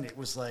sudden, it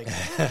was like,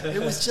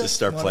 it was just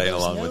start one playing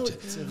of those along with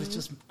notes. It was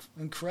just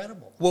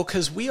incredible. Well,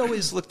 because we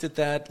always looked at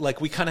that,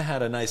 like we kind of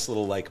had a nice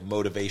little like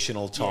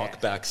motivational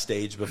talk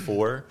backstage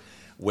before,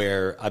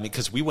 where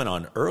because we went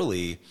on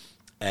early,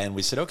 and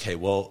we said, okay,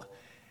 well,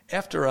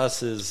 after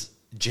us is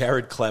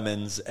Jared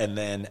Clemens, and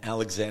then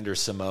Alexander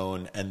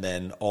Simone, and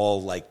then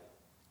all like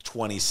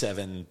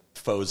 27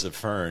 Foes of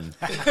Fern.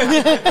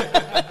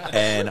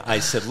 And I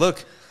said,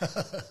 look,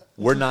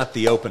 we're not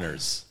the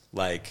openers.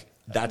 Like,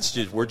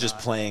 we're just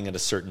playing at a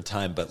certain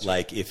time. But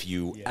like, if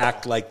you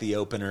act like the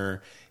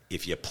opener,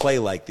 if you play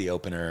like the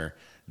opener,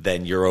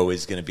 then you're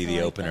always going to be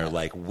the opener.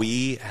 Like,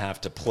 we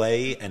have to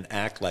play and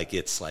act like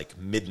it's like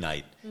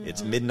midnight.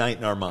 It's midnight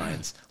in our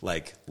minds.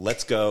 Like,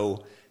 let's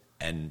go.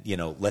 And,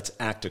 let's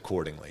act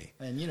accordingly.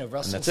 And,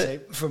 Russell will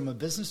say, from a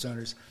business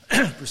owner's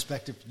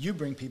perspective, you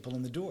bring people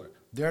in the door.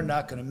 They're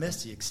not going to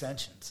miss the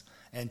extensions.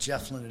 And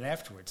Jeff Linden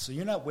afterwards. So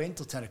you're not waiting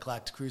until 10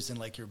 o'clock to cruise in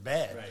like you're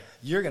bad. Right.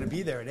 You're going to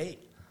be there at 8.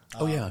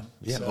 So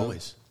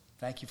always.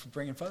 Thank you for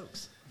bringing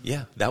folks.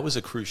 Yeah, that was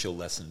a crucial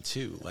lesson,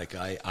 too. Like,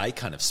 I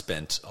kind of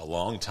spent a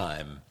long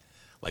time,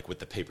 like with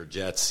the Paper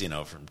Jets,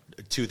 from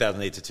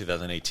 2008 to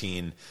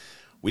 2018.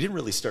 We didn't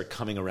really start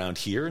coming around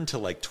here until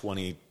like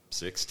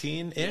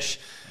 2016-ish,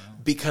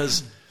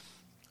 because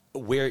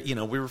we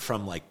were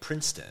from like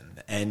Princeton,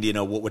 and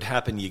what would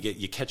happen,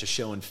 you catch a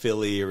show in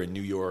Philly or in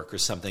New York or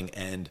something,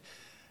 and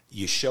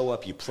you show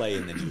up, you play,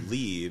 and then you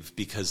leave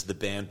because the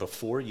band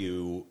before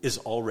you is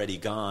already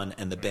gone,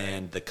 and the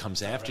band that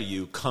comes after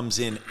you comes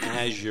in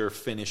as you're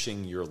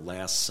finishing your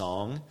last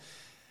song,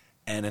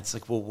 and it's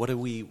like, well, what are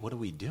we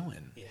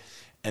doing? Yeah.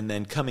 And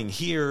then coming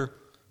here,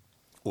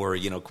 or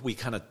we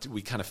kind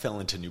of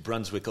fell into New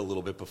Brunswick a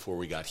little bit before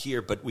we got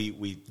here, but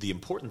the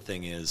important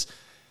thing is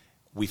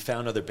we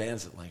found other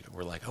bands that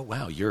were like, oh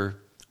wow,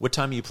 what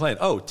time are you playing?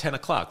 Oh, 10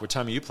 o'clock. What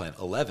time are you playing?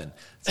 11.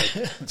 It's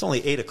like, it's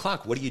only 8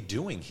 o'clock. What are you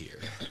doing here?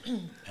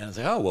 And I was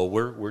like, oh, well,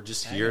 we're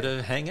just here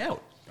to hang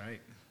out.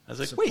 Right. I was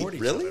like, Support wait, each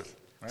really? other,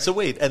 right? So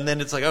wait, and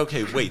then it's like,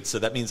 okay, wait, so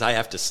that means I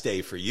have to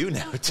stay for you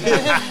now, too.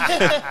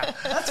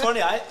 That's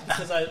funny,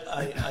 because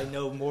I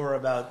know more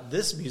about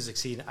this music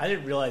scene. I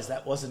didn't realize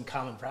that wasn't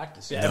common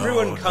practice. Yeah,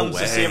 everyone comes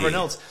to see everyone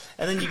else.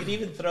 And then you can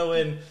even throw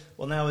in,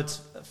 well, now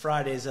it's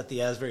Fridays at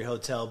the Asbury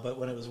Hotel, but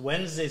when it was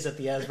Wednesdays at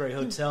the Asbury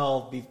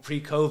Hotel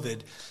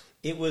pre-COVID,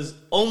 it was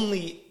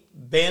only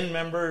band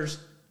members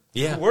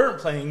who weren't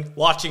playing,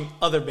 watching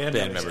other band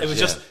members. It was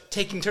just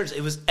taking turns.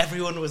 It was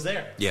everyone was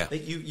there. Yeah,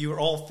 you were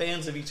all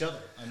fans of each other.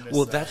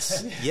 Well,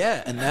 that's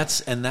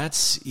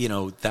that's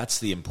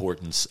the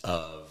importance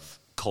of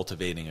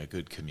cultivating a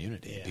good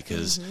community,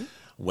 because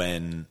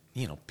when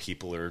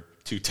people are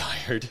too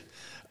tired,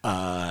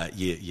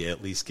 you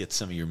at least get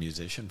some of your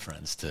musician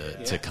friends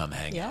to come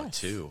hang out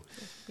too.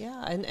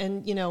 Yeah,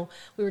 and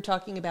we were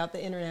talking about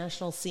the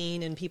international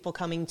scene and people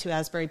coming to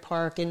Asbury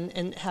Park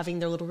and having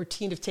their little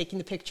routine of taking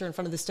the picture in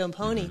front of the Stone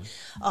Pony.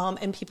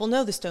 And people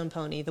know the Stone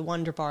Pony, the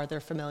Wonder Bar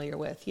they're familiar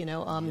with,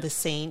 the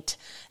Saint,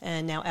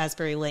 and now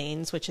Asbury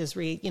Lanes, which has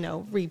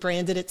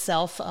rebranded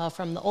itself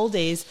from the old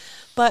days.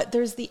 But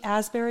there's the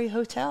Asbury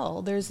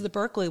Hotel. There's the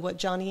Berkeley, what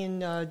Johnny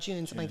and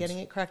June's. Am I getting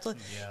it correctly?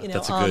 Yeah.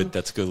 That's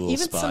a good little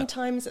even spot.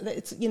 Sometimes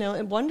it's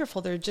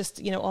wonderful. They're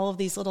just all of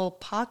these little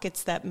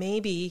pockets that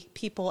maybe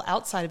people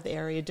outside of the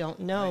area don't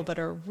know, but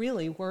are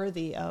really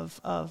worthy of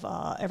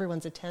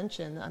everyone's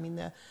attention. I mean,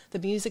 the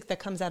music that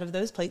comes out of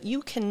those places,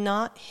 you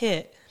cannot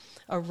hit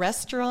a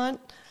restaurant,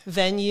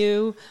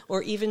 venue,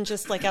 or even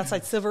just like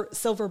outside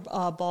Silver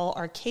Ball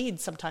Arcade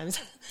sometimes,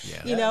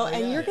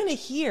 and you're going to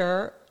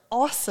hear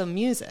awesome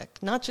music,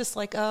 not just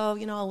like,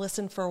 I'll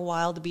listen for a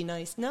while to be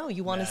nice. No,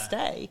 you want to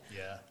stay.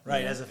 Yeah.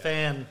 Right. As a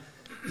fan,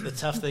 the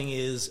tough thing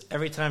is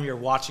every time you're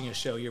watching a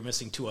show, you're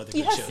missing two other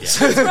good shows.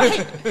 That's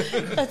right.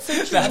 That's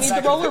so true. You need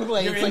the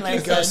rollerblades, You're in like you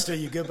Lancaster, said.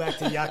 you go back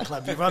to the yacht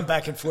club, you run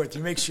back and forth,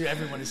 you make sure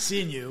everyone is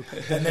seeing you,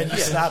 and then you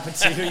stop and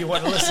see who you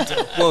want to listen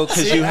to. Well,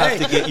 because you have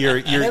to get Then we you're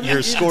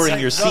even scoring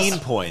say your scene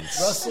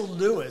points. Russell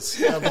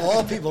Lewis, of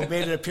all people,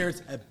 made an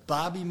appearance at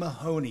Bobby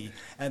Mahoney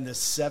and the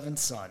Seventh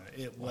Son.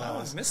 It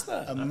was I missed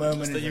that. a I moment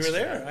missed in that you were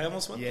history. there. I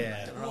almost went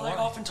Yeah. there. Well, I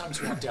oftentimes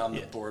walk down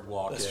the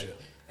boardwalk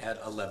at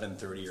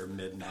 11:30 or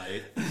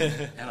midnight,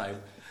 and I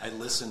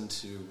listen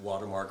to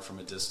Watermark from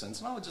a distance,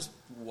 and I would just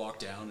walk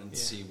down and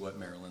see what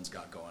Marilyn's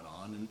got going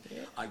on.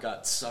 And I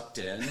got sucked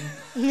in.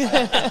 I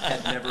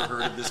had never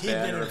heard of this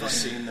band or ever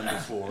seen them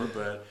before,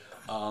 but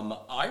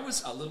I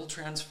was a little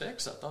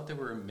transfixed. I thought they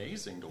were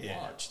amazing to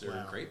watch. They're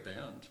a great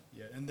band.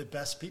 Yeah, and the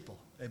best people.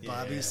 And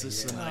Bobby's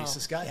the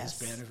nicest guy. His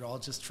band are all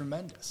just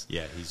tremendous.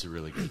 Yeah, he's a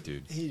really good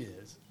dude. He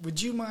is.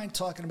 Would you mind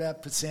talking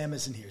about, but Sam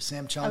isn't here,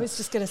 Sam Chung? I was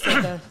just going to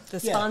say the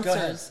Yeah, go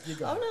ahead. sponsors. You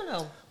go Oh, ahead.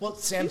 no. Well,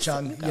 Sam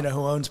Chung,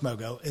 who owns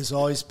Mogo, has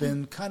always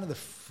been kind of the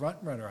front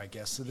runner, I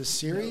guess, of this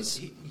series.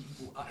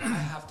 I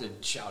have to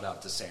shout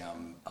out to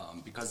Sam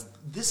because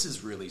this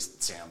is really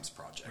Sam's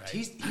project. Right.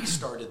 He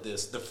started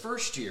this the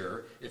first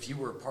year. If you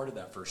were a part of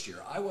that first year,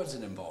 I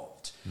wasn't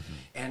involved,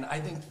 and I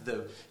think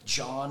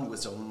John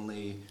was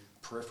only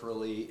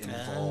peripherally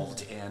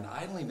involved, and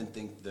I don't even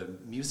think the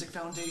Music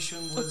Foundation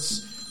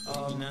was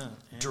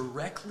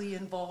directly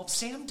involved.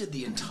 Sam did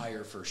the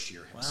entire first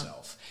year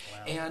himself,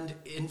 and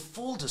in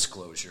full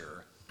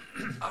disclosure,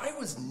 I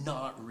was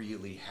not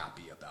really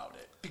happy about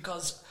it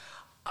because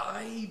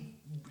I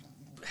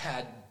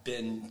had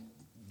been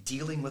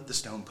dealing with the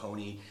Stone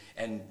Pony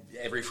and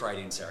every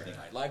Friday and Saturday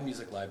night, live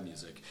music,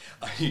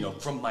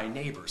 from my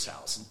neighbor's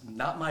house,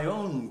 not my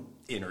own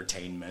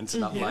entertainment,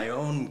 not my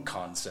own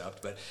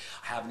concept, but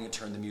having to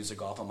turn the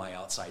music off on my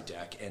outside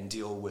deck and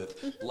deal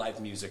with live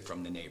music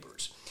from the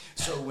neighbors.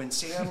 So when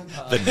Sam...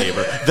 The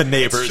neighbors. The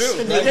neighbors,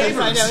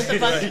 I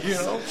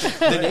know. It's a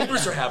the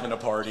neighbors are having a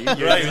party. You're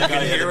going to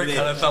hear it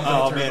kind of thumping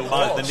Oh through man, the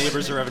walls. the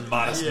neighbors are having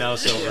Modest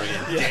Mouse over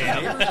again.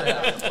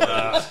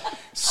 Damn.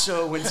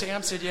 So when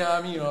Sam said,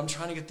 I'm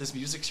trying to get this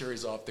music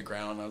series off the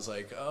ground, I was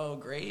like, oh,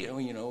 great.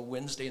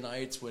 Wednesday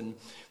nights when,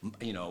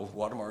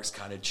 Watermark's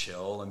kind of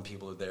chill and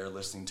people are there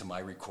listening to my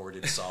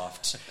recorded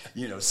soft,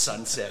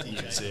 sunset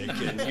music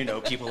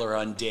and, people are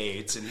on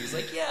dates. And he's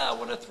like, I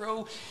want to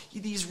throw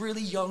these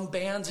really young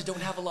bands that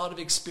don't have a lot of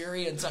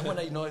experience. I want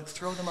to,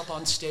 throw them up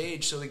on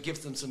stage so it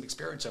gives them some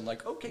experience. I'm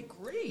like, okay,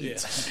 great. Yeah.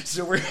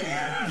 So we're... Do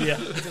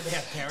they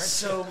have parents?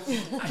 So,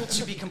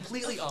 to be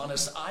completely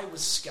honest, I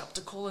was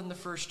skeptical in the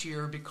first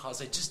year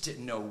because I just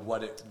didn't know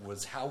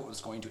how it was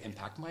going to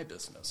impact my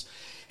business.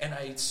 And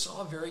I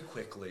saw very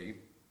quickly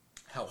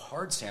how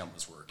hard Sam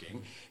was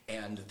working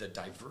and the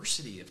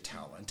diversity of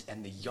talent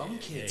and the young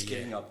kids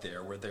getting up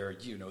there where their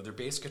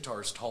bass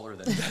guitar is taller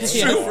than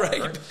they are.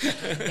 Right.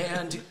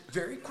 And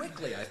very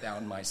quickly I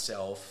found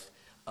myself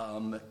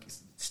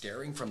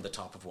staring from the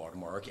top of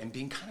Watermark and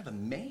being kind of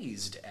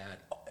amazed at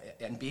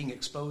and being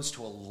exposed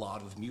to a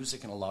lot of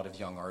music and a lot of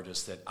young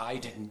artists that I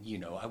didn't,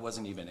 I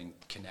wasn't even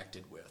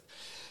connected with.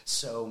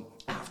 So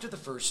after the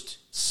first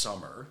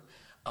summer,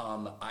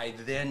 I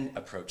then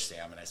approached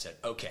Sam and I said,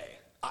 okay,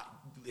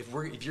 if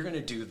you're going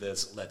to do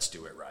this, let's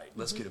do it right.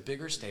 Let's get a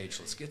bigger stage.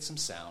 Let's get some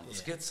sound.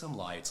 Let's get some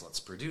lights. Let's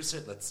produce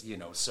it.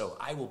 So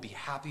I will be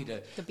happy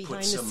to The put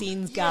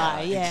behind-the-scenes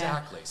guy, yeah.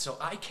 Exactly. So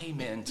I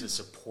came in to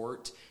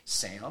support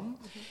Sam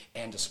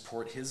and to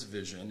support his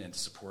vision and to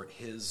support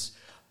his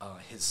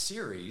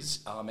series,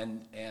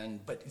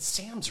 but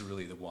Sam's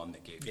really the one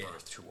that gave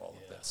birth to all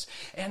of this.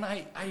 And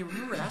I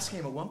remember asking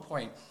him at one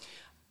point,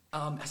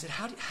 I said,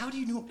 how do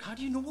you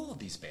know all of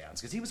these bands?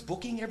 Because he was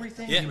booking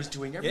everything, he was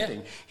doing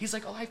everything. He's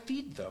like, I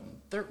feed them.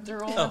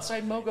 They're all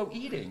outside Mogo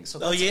eating. So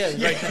Right.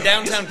 The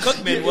downtown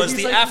Cookman was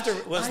He's the like,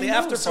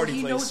 after so party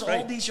he place. knows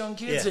all these young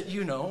kids that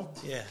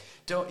Yeah.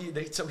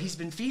 So he's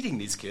been feeding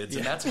these kids,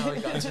 and that's how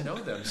he got to know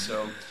them.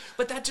 So,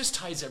 but that just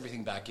ties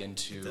everything back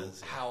into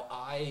how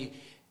I,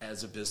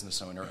 as a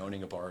business owner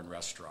owning a bar and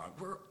restaurant,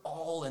 we're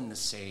all in the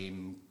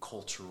same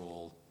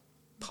cultural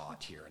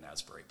pot here in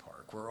Asbury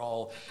Park. We're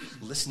all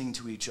listening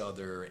to each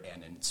other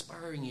and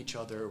inspiring each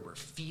other. We're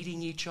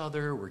feeding each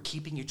other. We're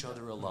keeping each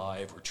other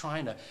alive. We're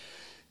trying to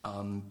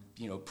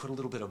put a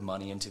little bit of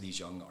money into these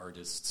young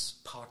artists'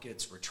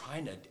 pockets. We're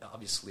trying to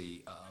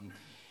obviously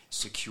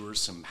secure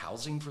some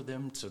housing for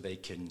them so they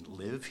can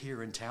live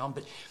here in town.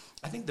 But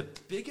I think the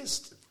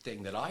biggest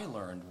thing that I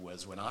learned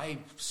was when I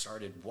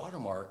started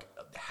Watermark,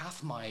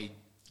 half my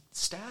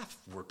staff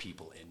were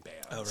people in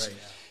bands. Oh, right.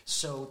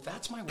 So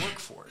that's my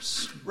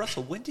workforce.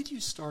 Russell, when did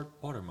you start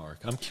Watermark?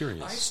 I'm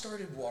curious. I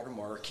started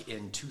Watermark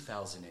in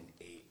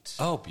 2008.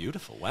 Oh,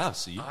 beautiful. Wow.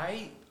 So you...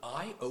 I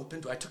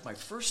took my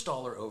first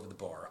dollar over the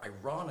bar,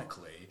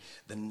 ironically,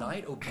 the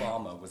night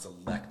Obama was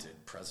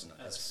elected president,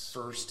 his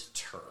first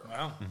term.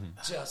 Wow.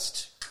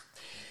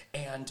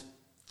 And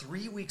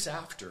 3 weeks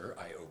after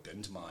I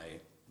opened my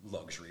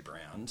luxury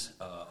brand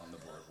on the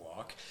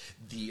boardwalk,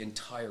 the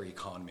entire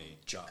economy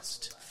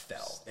just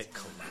fell. It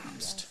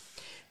collapsed.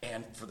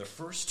 And for the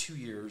first 2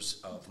 years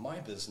of my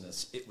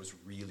business, it was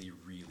really,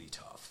 really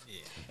tough.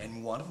 Yeah.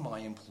 And one of my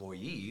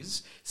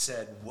employees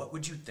said, "What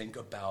would you think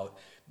about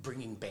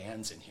bringing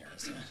bands in here?" I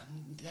said,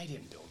 "I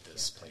didn't build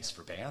this place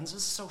for bands.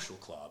 It's a social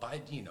club. I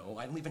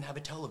don't even have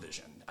a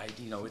television.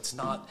 It's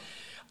not."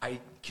 I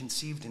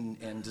conceived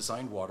and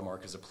designed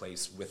Watermark as a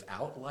place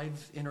without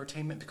live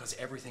entertainment because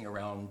everything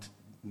around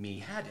me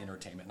had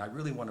entertainment, and I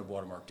really wanted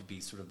Watermark to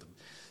be sort of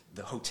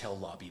the hotel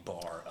lobby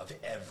bar of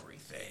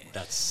everything.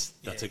 That's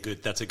a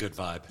good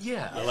vibe.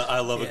 Yeah,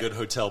 I love a good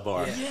hotel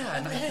bar. Yeah,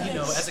 and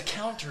as a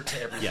counter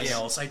to everything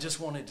else, I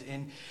just wanted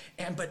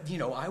but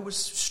I was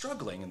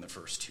struggling in the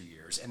first 2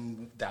 years,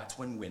 and that's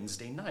when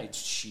Wednesday nights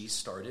she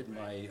started,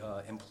 my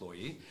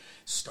employee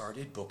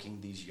started booking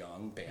these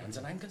young bands,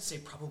 and I'm going to say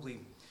probably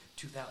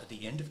at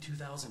the end of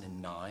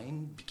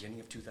 2009, beginning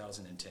of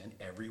 2010,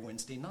 every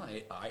Wednesday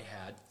night, I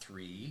had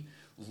 3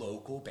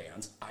 local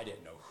bands. I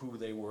didn't know who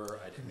they were.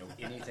 I didn't know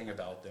anything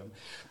about them.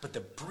 But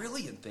the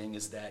brilliant thing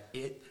is that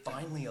it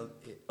finally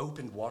it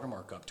opened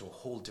Watermark up to a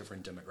whole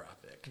different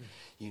demographic.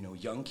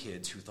 Young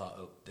kids who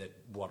thought that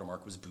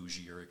Watermark was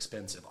bougie or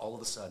expensive. All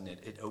of a sudden,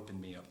 it opened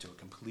me up to a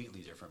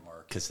completely different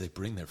market. Because they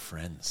bring their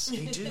friends.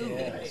 They do.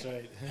 Yeah, that's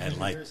right. And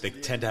they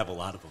tend to have a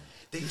lot of them.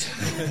 They do,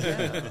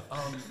 yeah.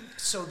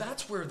 So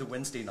that's where the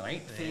Wednesday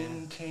night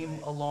thing came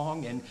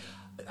along, and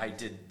I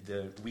did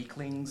the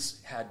Weaklings,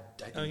 had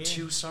I think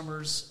 2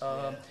 summers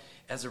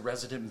as a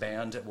resident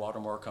band at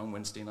Watermark on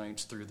Wednesday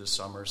nights through the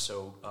summer.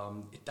 So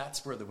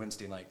that's where the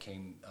Wednesday night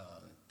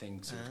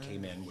things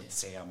came in with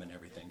Sam and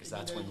everything, because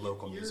that's when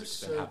local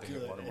music's been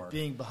happening at Watermark. At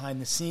being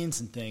behind the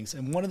scenes and things,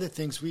 and one of the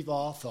things we've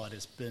all thought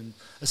has been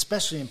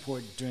especially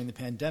important during the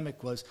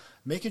pandemic was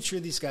making sure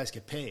these guys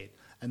get paid,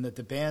 and that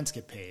the bands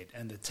get paid,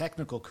 and the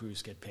technical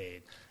crews get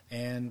paid.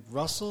 And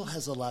Russell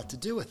has a lot to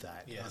do with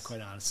that,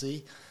 quite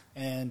honestly.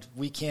 And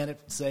we can't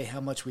say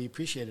how much we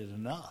appreciate it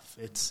enough.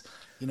 It's,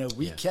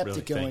 we kept really,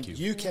 it going. thank you.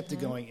 You kept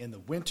it going in the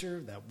winter,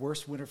 that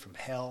worst winter from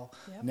hell.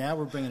 Yep. Now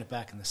we're bringing it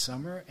back in the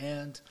summer.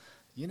 And,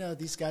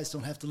 these guys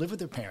don't have to live with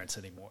their parents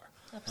anymore.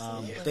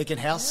 Absolutely. They can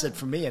house sit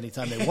for me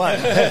anytime they want.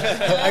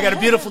 I got a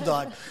beautiful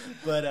dog.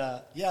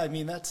 But,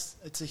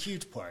 it's a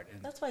huge part.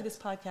 And That's why this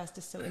podcast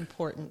is so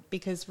important,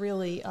 because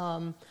really,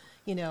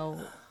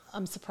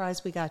 I'm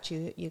surprised we got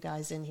you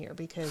guys in here,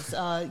 because,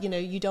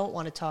 you don't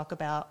want to talk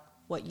about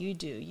what you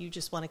do. You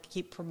just want to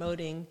keep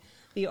promoting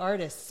the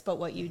artists, but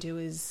what you do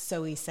is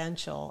so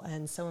essential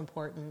and so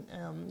important.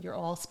 You're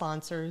all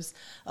sponsors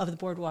of the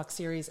Boardwalk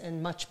series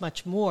and much,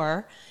 much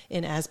more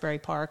in Asbury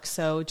Park.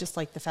 So just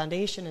like the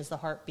foundation is the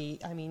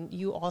heartbeat,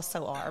 you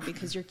also are,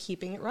 because you're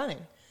keeping it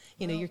running.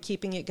 You're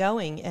keeping it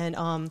going. And,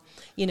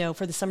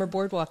 for the Summer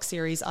Boardwalk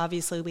series,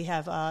 obviously we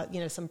have,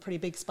 some pretty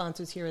big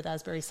sponsors here at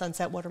Asbury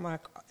Sunset,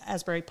 Watermark,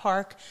 Asbury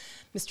Park,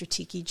 Mr.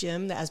 Tiki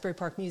Jim, the Asbury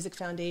Park Music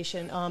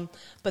Foundation.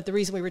 But the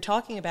reason we were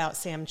talking about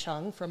Sam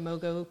Chung from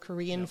Mogo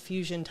Korean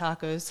Fusion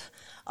Tacos,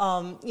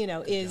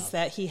 is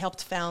that he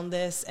helped found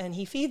this, and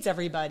he feeds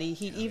everybody.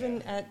 He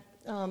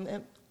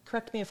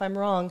correct me if I'm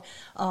wrong,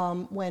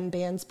 when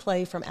bands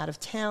play from out of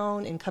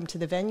town and come to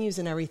the venues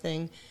and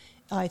everything,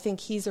 I think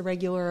he's a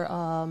regular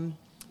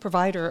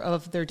provider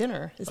of their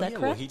dinner. Is that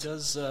correct? Well, he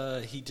does.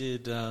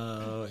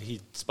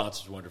 He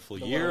sponsors Wonderful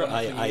Year.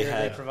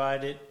 They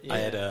provide it.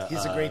 Yeah.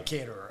 he's a great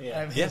caterer.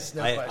 Yeah. There's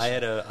no I question.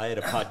 had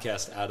a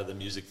podcast out of the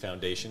Music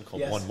Foundation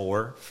called One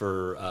More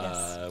for.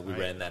 We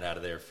ran that out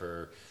of there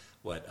for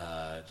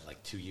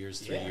like 2 years,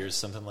 3 years,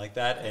 something like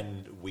that.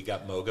 And we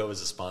got Mogo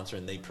as a sponsor,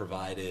 and they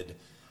provided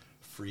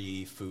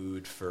free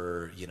food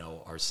for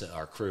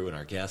our crew and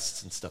our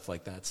guests and stuff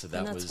like that. So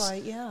that and was why,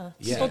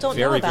 people don't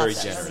very, know about very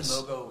this. generous.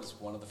 Mogo was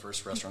one of the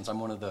first restaurants. I'm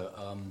one of the.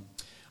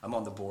 I'm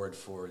on the board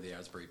for the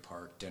Asbury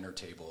Park dinner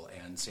table,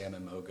 and Sam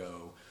and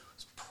Mogo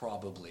is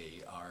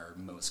probably our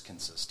most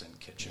consistent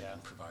kitchen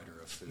provider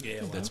of food.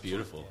 Yeah, that's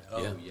beautiful.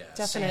 Oh yeah.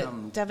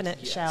 yeah,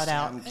 Definite shout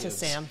out to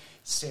Sam.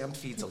 Sam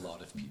feeds a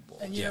lot of people.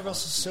 And you know,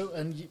 Russell,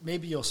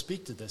 maybe you'll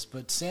speak to this,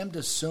 but Sam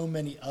does so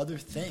many other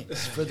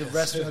things for the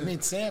restaurant. I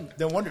mean, Sam,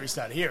 no wonder he's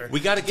not here. We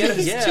got to get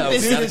him. Yeah,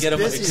 we got to get him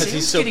because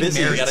he's so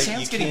busy.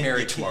 Sam's getting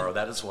married tomorrow.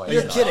 That is why.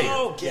 You're kidding.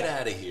 Oh, get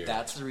out of here.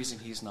 That's the reason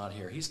he's not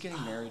here. He's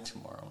getting married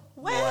tomorrow.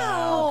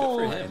 Wow.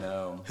 Good for him. I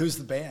know. Who's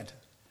the band?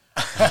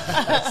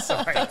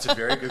 Sorry. That's a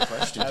very good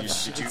question. Did you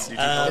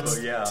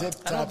yeah.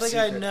 I don't think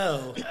I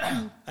know.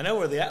 I know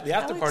where the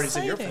after party's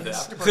at your exciting.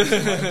 place. The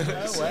after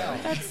party. Oh, wow.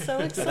 That's so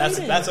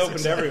exciting. That's open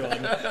to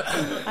everyone.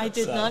 I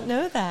did not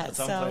know that. that's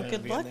all So planning to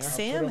good be in luck, there.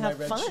 Sam. Put on my Have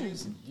red fun.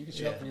 shoes and you can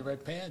show up in your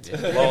red pants.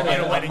 Well,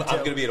 I'm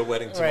going to be at a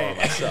wedding tomorrow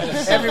myself.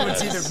 So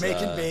Everyone's either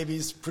making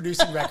babies,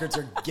 producing records,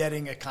 or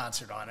getting a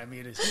concert on. I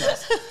mean, it's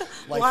just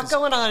A lot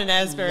going on in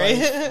Asbury.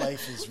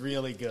 Life is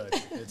really good.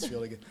 It's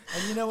really good.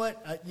 And you know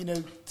what?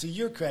 To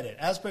your credit,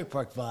 Asbury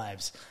Park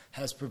Vibes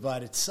has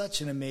provided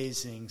such an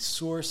amazing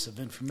source of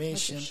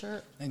information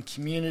and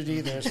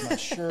community. There's my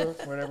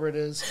shirt, whatever it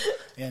is.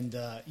 And,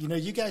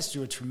 you guys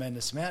do a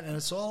tremendous amount, and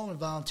it's all on a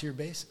volunteer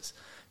basis.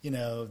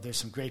 There's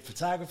some great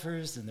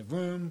photographers in the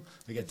room.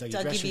 We got Dougie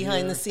Drescher behind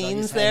here. the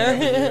scenes Dougie's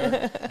hanging there. over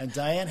here. And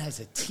Diane has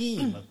a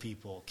team of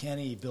people.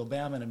 Kenny, Bill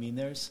Bauman. I mean,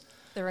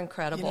 They're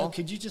incredible.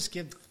 could you just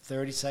give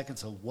 30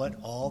 seconds of what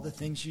all the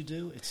things you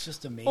do? It's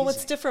just amazing. Well,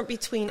 what's different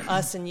between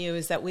us and you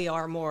is that we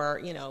are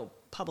more,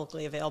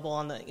 publicly available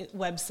on the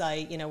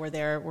website.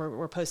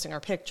 We're posting our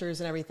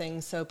pictures and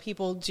everything, so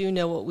people do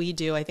know what we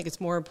do. I think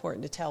it's more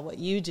important to tell what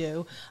you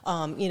do.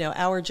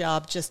 Our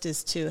job just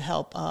is to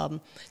help.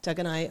 Doug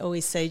and I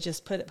always say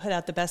just put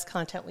out the best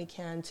content we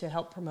can to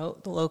help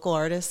promote the local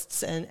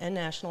artists and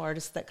national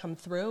artists that come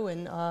through,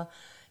 and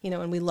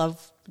and we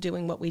love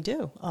doing what we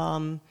do.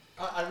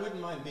 I wouldn't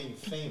mind being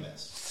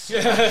famous.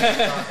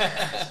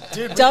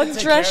 Dude, Doug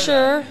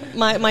Drescher,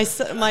 my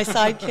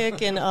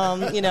sidekick, and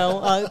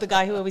the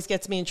guy who always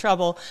gets me in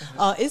trouble,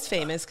 is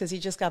famous because he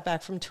just got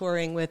back from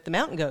touring with the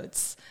Mountain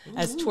Goats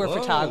as tour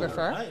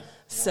photographer. Right.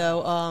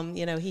 So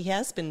he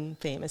has been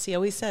famous. He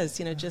always says,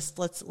 just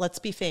let's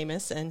be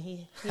famous, and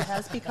he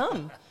has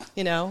become.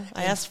 I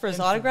asked for his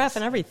autograph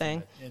and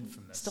everything.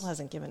 Infamous. Still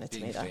hasn't given it to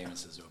me Being though.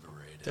 famous is overrated.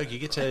 Doug, you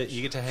get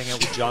to hang out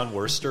with John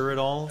Worster at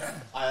all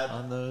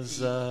on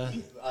those?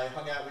 I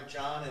hung out with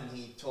John, and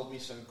he told me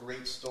some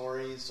great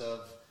stories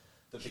of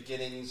the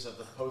beginnings of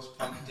the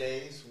post-punk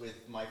days with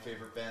my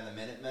favorite band, the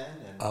Minutemen.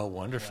 And, Oh,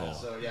 wonderful!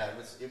 So yeah,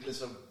 it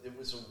was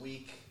a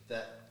week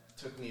that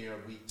took me a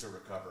week to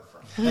recover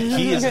from.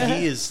 He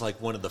is like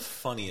one of the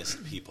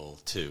funniest people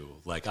too.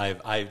 Like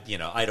I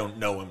don't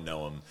know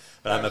him,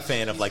 but I'm a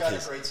fan of like he's got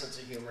his. a great sense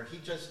of humor. He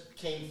just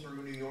came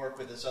through New York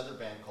with this other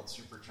band called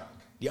Superchunk.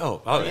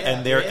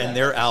 And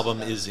their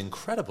album is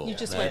incredible. You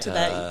just went to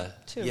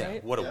that too, yeah,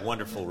 right? what a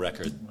wonderful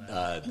record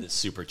that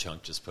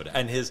Superchunk just put out.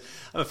 And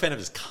I'm a fan of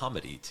his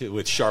comedy too,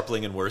 with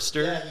Sharpling and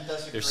Worster. Yeah, he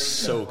does a They're great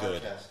so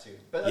good. podcast too.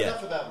 But Yeah.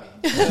 enough about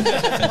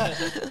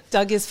me.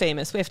 Doug is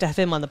famous. We have to have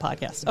him on the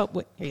podcast. Oh,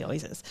 wait, here he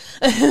always is.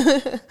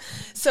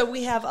 So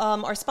we have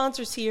our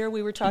sponsors here.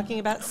 We were talking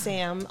about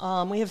Sam.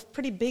 We have a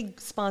pretty big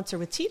sponsor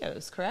with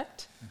Tito's,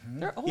 correct?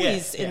 They're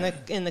always in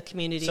the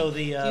community. So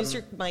use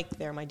your mic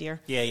there, my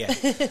dear. Yeah.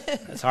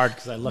 It's hard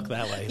because I look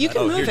that way. You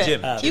can move here, it.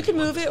 Jim. You can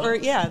move it, or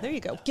there you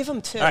go. Give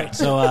them two. All right,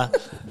 so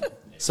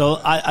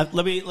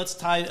let's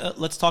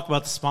talk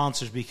about the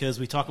sponsors, because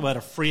we talk about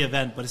a free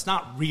event, but it's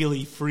not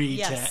really free.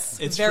 Yes,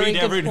 It's very free to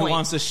good everyone point. who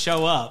wants to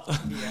show up.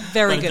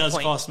 Very but good it does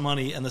point. cost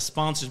money, and the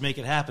sponsors make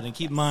it happen. And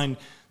keep in mind,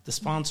 the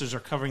sponsors are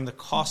covering the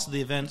cost of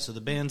the event, so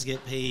the bands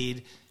get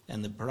paid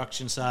and the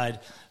production side,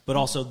 but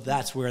also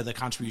that's where the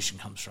contribution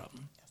comes from.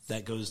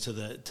 That goes to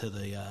the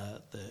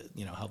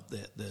help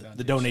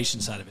the donation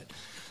side of it.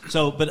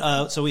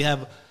 So we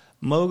have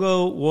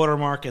Mogo,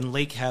 Watermark, and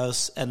Lake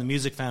House and the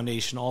Music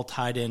Foundation all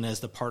tied in as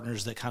the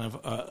partners that kind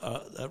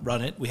of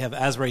run it. We have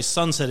Asbury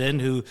Sunset Inn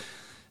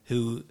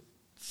who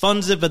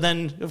funds it, but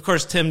then, of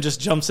course, Tim just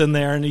jumps in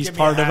there, and he's Give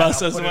me a part of hat,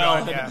 us I'll as put it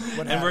well. on, yeah.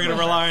 What And we're going to happened?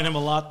 rely on him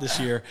a lot this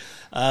year.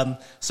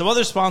 Some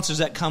other sponsors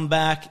that come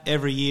back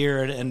every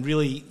year and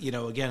really,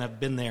 again,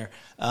 have been there.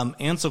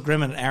 Ansel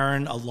Grimm and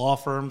Aaron, a law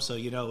firm, so,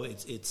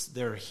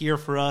 they're here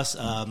for us.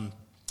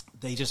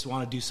 They just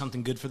want to do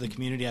something good for the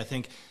community. I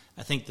think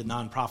the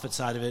nonprofit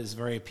side of it is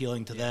very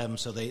appealing to them,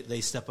 so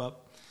they step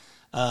up.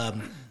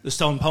 The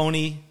Stone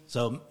Pony,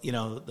 so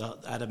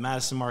out of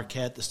Madison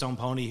Marquette, the Stone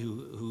Pony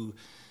who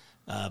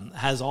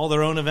has all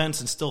their own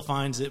events and still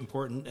finds it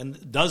important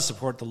and does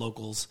support the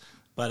locals,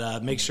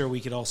 but make sure we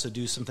could also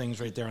do some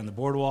things right there on the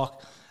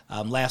boardwalk.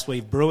 Last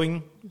Wave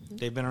Brewing,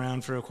 they've been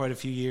around for quite a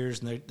few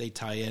years, and they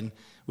tie in,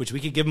 which we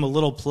could give them a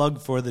little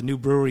plug for the new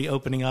brewery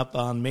opening up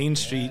on Main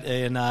Street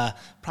in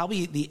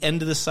probably the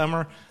end of the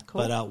summer.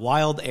 Cool. But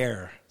Wild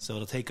Air, so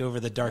it'll take over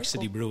the Dark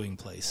City Brewing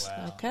place.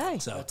 Wow. Okay.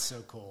 So That's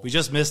so cool. We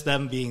just missed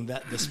them being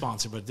the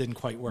sponsor, but it didn't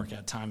quite work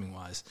out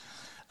timing-wise.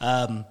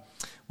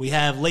 We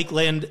have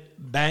Lakeland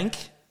Bank,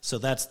 so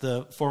that's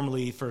the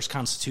formerly First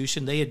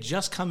Constitution. They had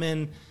just come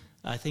in,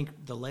 I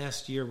think, the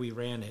last year we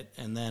ran it,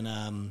 and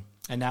then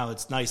now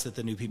it's nice that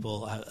the new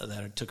people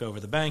that took over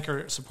the bank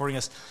are supporting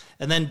us.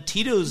 And then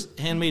Tito's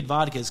Handmade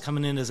Vodka is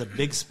coming in as a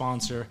big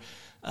sponsor.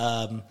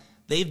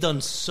 They've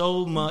done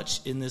so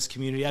much in this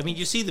community. I mean,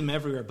 you see them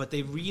everywhere, but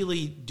they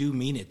really do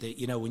mean it. They,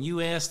 when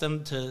you ask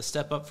them to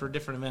step up for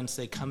different events,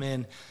 they come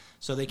in.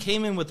 So they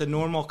came in with a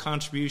normal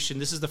contribution.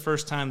 This is the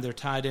first time they're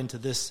tied into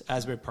this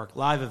Asbury Park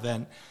Live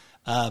event.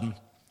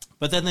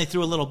 But then they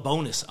threw a little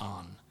bonus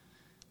on,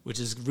 which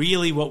is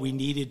really what we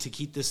needed to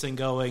keep this thing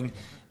going.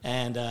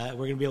 And we're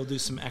going to be able to do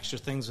some extra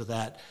things with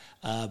that.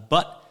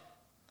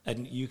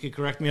 And you can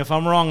correct me if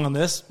I'm wrong on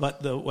this,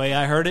 but the way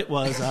I heard it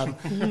was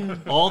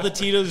all the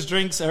Tito's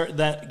drinks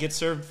that get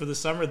served for the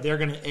summer, they're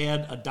going to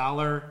add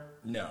 $1.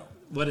 No.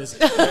 What is it?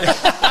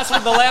 That's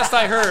what the last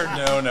I heard.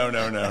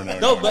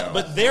 No.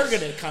 But they're going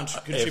to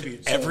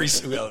contribute.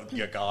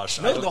 Gosh.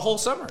 No, the whole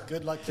summer.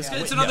 Good luck.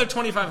 It's another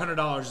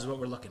 $2,500 is what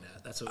we're looking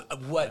at. That's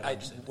what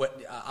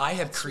I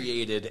have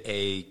created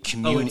a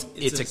community.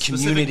 It's a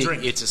community.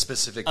 It's a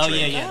specific drink. Oh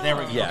yeah. There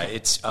we go. Yeah, okay.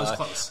 it's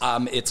close.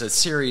 It's a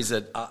series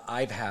that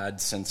I've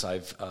had since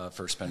I've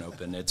first been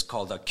open. It's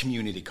called a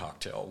community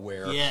cocktail,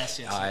 where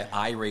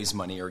I raise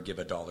money or give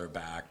 $1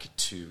 back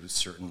to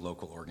certain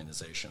local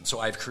organizations. So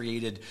I've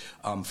created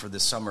for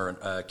this summer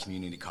a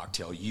community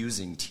cocktail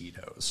using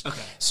Tito's.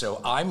 Okay.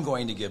 So I'm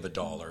going to give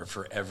 $1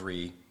 for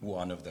every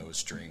one of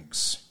those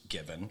drinks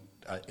given.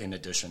 In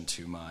addition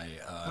to my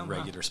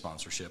regular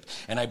sponsorship.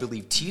 And I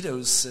believe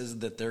Tito's says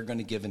that they're going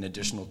to give an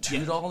additional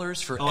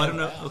 $2 for... Oh, I don't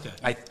know. Okay.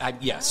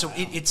 So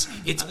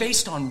it's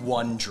based on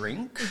one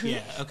drink. Yeah,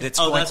 okay.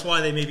 That's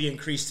why they maybe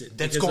increased it.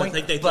 That's I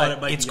think they thought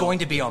it might it's going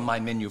to be on my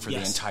menu for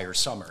the entire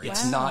summer.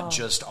 Yes. It's not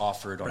just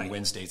offered on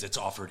Wednesdays. It's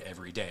offered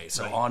every day.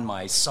 So on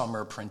my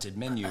summer printed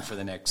menu for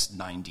the next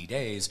 90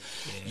 days,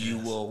 we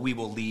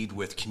will lead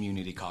with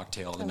community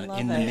cocktail. And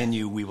in the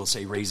menu, we will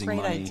say raising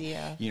Great money.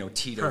 Idea.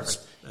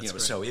 Tito's.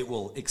 So it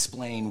will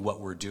explain what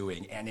we're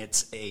doing, and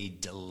it's a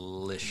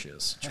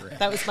delicious drink.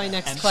 That was my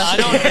next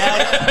question.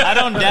 I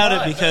don't doubt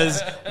it,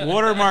 because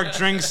Watermark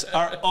drinks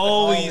are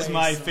always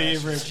my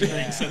favorite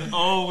drinks, and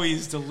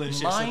always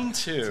delicious. Mine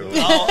too.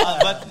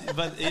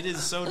 But it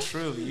is so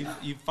true.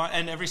 You find,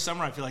 and every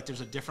summer I feel like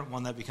there's a different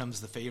one that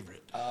becomes the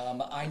favorite.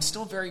 I'm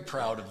still very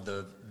proud of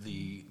the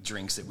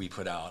drinks that we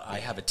put out. I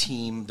have a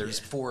team. There's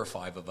 4 or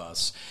 5 of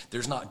us.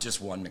 There's not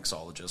just one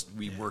mixologist.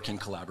 We work in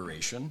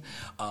collaboration.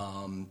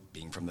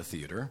 Being from the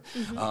theater,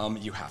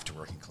 you have to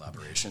work in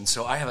collaboration.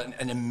 So I have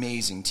an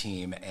amazing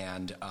team,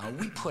 and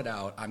we put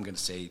out, I'm going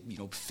to say,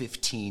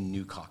 15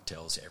 new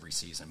cocktails every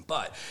season.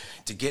 But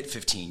to get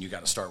 15, you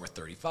got to start with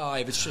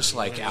 35. It's just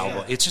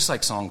It's just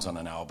like songs on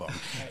an album,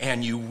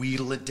 and you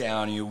wheedle it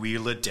down,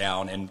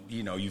 and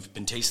you've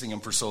been tasting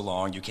them for so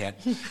long, you can't.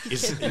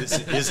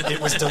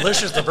 It was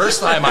delicious the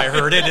first time I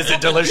heard it. Is it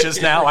delicious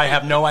now? I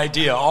have no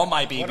idea. All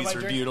my babies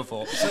were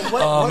beautiful. So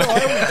what are we?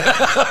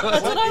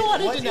 That's what I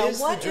wanted to know. What is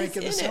the drink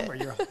of the summer?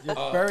 You're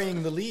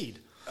burying the lead.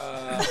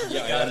 You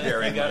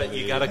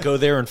got to go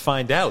there and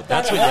find out.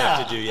 That's what you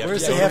have to do.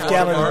 Where's the half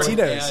gallon of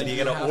Tito's? And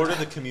you got to order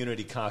the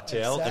community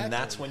cocktail, and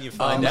that's when you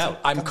find out.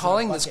 I'm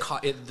calling this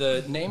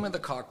the name of the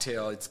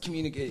cocktail. It's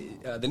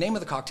the name of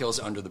the cocktail is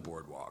Under the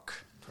Boardwalk.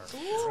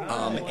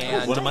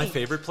 And one of my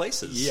favorite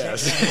places.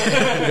 Yes.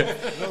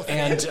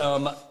 And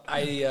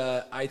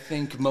I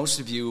think most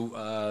of you,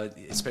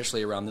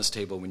 especially around this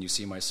table, when you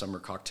see my summer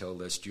cocktail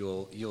list,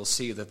 you'll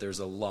see that there's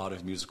a lot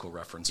of musical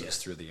references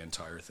through the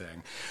entire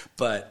thing.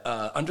 But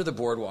Under the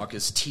Boardwalk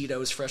is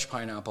Tito's, fresh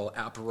pineapple,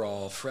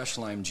 Aperol, fresh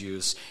lime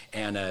juice,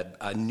 and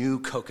a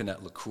new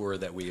coconut liqueur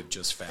that we have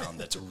just found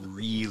that's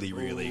really,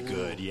 really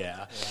good.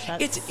 Yeah.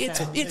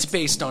 It's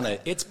based on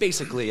it's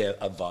basically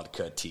a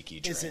vodka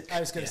tiki drink. I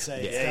was going to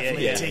say, it's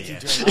definitely a tiki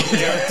drink.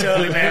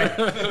 Totally,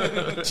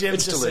 man.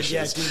 Jim's just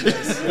delicious. do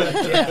this.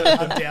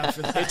 I'm down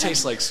for that. It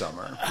tastes like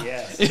summer.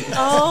 Yes.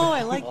 Oh,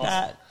 I like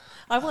that.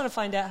 I want to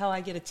find out how I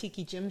get a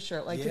Tiki Jim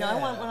shirt. I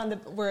want one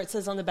where it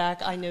says on the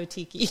back, "I know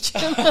Tiki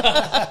Jim."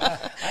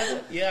 I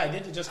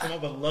did just come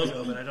up with a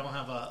logo, but I don't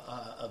have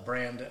a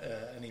brand,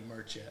 any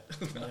merch yet.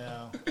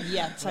 No.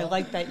 Yes, I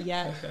like that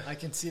yet. I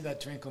can see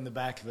that drink on the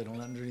back of it,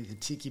 underneath the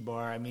Tiki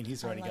bar. I mean,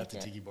 he's already got the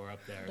Tiki bar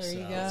up there. There you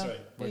go. That's right.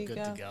 We're good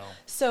to go.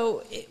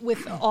 So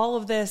with all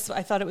of this,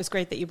 I thought it was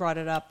great that you brought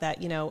it up, that,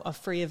 a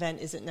free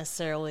event isn't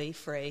necessarily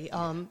free.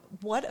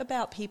 What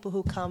about people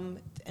who come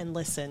and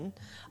listen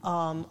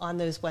on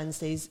those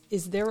Wednesdays?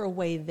 Is there a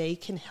way they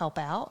can help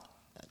out?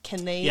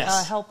 Can they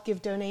help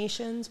give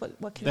donations?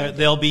 What can they do?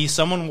 There'll be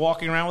someone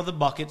walking around with a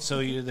bucket,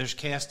 so there's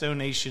cash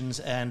donations,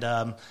 and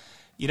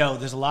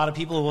there's a lot of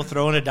people who will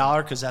throw in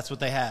 $1 because that's what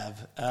they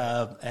have,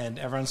 and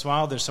every once in a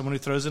while there's someone who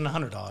throws in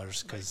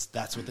 $100 because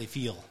that's what they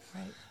feel.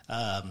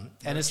 Right.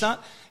 And it's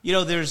not,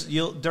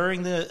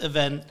 during the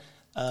event.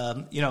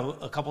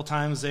 A couple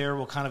times there,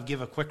 we'll kind of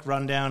give a quick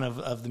rundown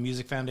of the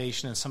Music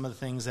Foundation and some of the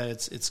things that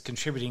it's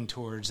contributing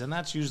towards, and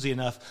that's usually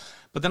enough.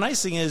 But the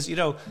nice thing is,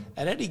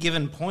 at any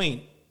given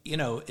point,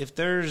 if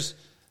there's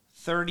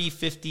 30,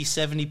 50,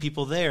 70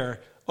 people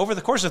there, over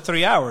the course of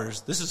 3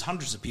 hours, this is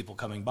hundreds of people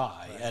coming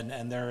by,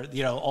 and they're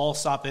all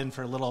stop in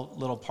for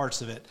little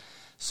parts of it.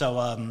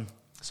 So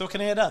So it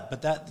can add up,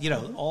 but that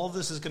all of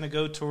this is going to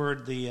go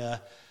toward the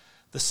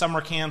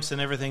summer camps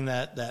and everything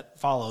that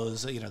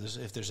follows.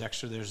 If there's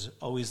extra, there's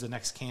always the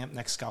next camp,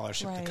 next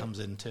scholarship that comes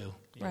in too.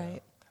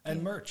 Right.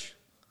 And merch.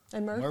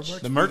 And merch.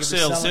 The merch We could be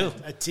sales, selling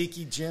too. A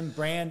Tiki Gym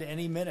brand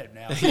any minute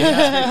now.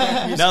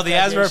 No, the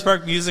Asbury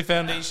Park Music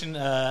Foundation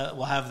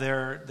will have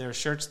their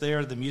shirts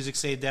there. The Music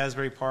Saved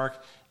Asbury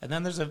Park, and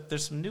then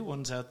there's some new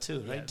ones out too,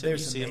 right? Tim,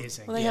 There's you see 'em?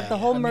 amazing. Well, they have the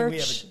whole I mean, we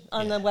merch have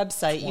on the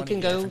website. You 20 can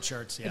go different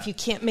shirts, if you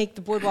can't make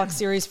the Boardwalk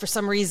series for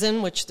some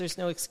reason, which there's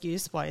no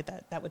excuse why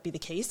that would be the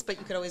case. But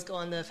you could always go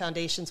on the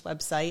foundation's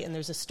website, and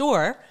there's a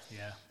store.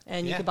 Yeah.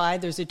 And you Yeah. could buy.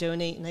 There's a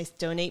nice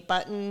donate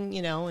button,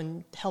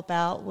 and help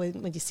out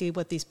when you see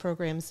what these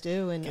programs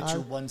do. And Get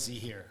your onesie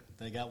here.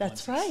 They got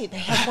that's onesies. right. They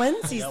have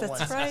onesies. They got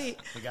That's onesies. right.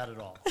 We got it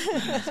all.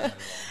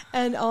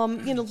 And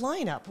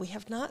lineup. We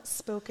have not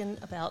spoken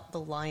about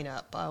the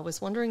lineup. I was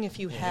wondering if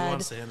you Who had.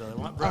 wants to handle it?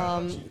 Brian, why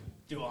don't you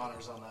do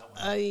honors on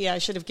that one? Yeah, I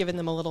should have given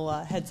them a little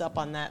heads up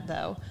on that,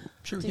 though.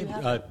 Sure. Do you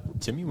have-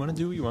 Tim, you want to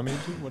do? You want me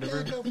to do?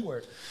 Whatever. Go for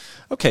it.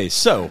 Okay,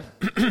 so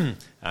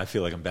I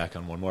feel like I'm back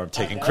on one more. I'm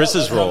taking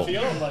Chris's role.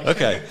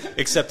 Okay,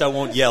 except I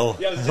won't yell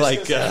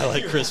like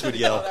Chris would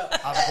yell.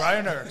 I'm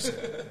Brian Erickson.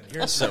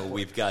 Here's So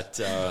we've got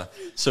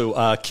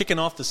kicking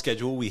off the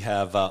schedule. We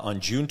have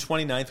on June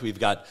 29th. We've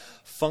got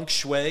Feng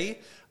Shui,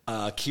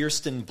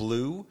 Kirsten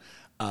Blue,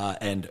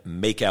 and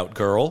Makeout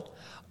Girl.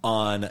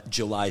 On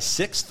July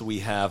 6th, we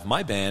have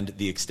my band,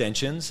 The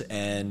Extensions,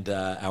 and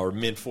our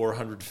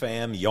mid-400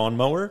 fam, Yawn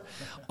Mower.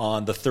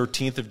 On the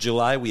 13th of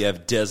July, we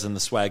have Des and the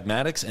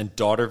Swagmatics and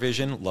Daughter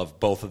Vision. Love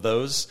both of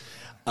those.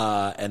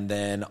 And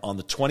then on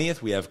the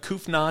 20th, we have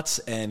Koofnots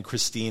and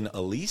Christine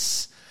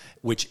Elise,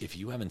 which, if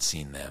you haven't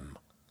seen them,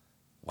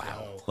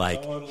 wow.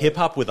 Like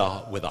hip-hop with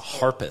a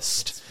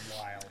harpist.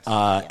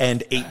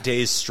 And 8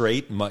 days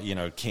straight,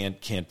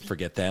 can't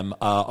forget them.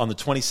 On the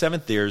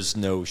 27th, there's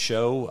no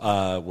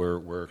show.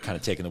 We're kind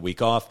of taking the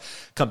week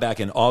off. Come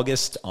back in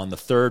August on the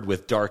 3rd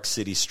with Dark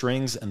City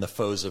Strings and the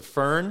Foes of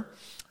Fern.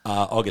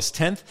 August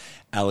 10th,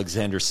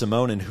 Alexander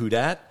Simone and Who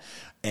Dat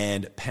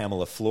and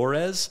Pamela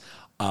Flores.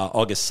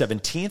 August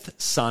 17th,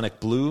 Sonic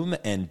Bloom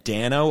and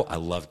Dano. I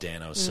love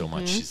Dano so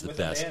much. She's the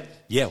best.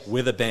 Yeah,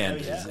 with a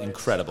band. It's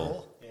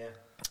incredible.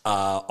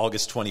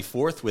 August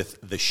 24th with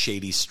the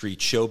Shady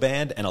Street Show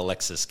Band and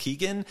Alexis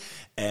Keegan,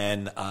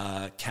 and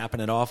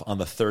capping it off on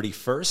the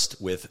 31st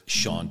with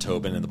Sean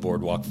Tobin and the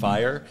Boardwalk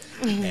Fire,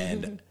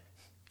 and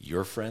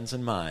your friends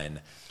and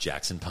mine,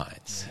 Jackson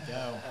Pines.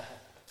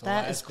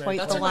 That is quite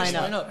That's the a nice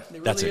lineup. lineup. It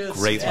really That's a is.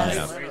 great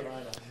Yes.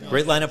 lineup.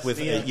 Great lineup with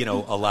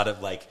a lot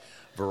of like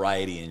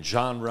variety in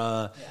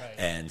genre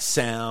and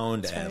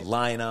sound and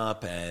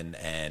lineup and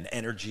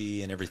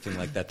energy and everything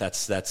like that.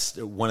 That's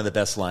one of the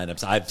best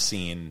lineups I've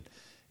seen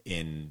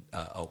in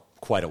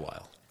quite a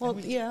while. Well,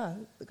 yeah.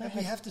 Go And we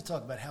ahead. have to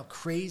talk about how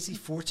crazy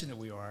fortunate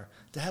we are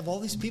to have all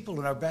these people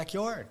in our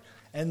backyard.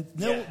 And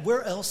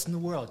where else in the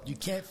world? You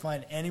can't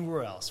find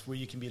anywhere else where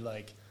you can be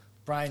like,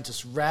 Brian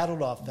just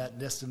rattled off that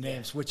list of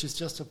names, which is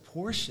just a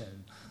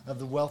portion of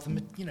the wealth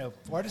of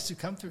artists who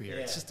come through here.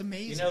 It's just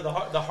amazing. The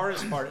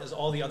hardest part is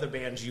all the other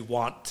bands you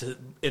want to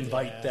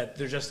invite that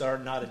there just are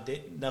not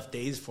enough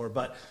days for.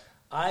 But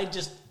I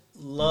just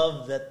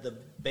love that the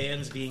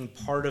bands being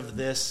part of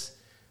this.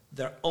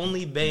 The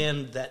only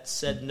band that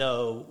said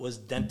no was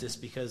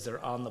Dentist because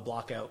they're on the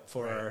block out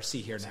for our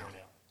See Here Now.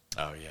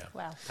 Oh, yeah.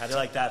 Wow. How do you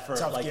like that for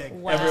Tough like gig.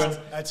 Wow. everyone?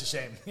 That's a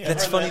shame.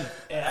 That's funny.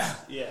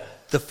 Yeah.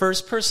 The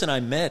first person I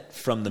met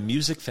from the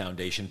Music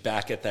Foundation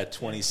back at that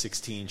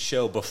 2016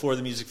 show, before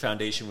the Music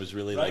Foundation was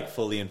really like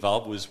fully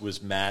involved,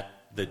 was Matt,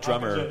 the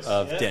drummer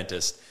of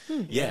Dentist.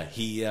 Yeah,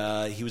 he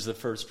was the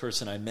first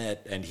person I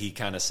met, and he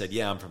kind of said,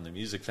 "Yeah, I'm from the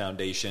Music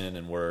Foundation,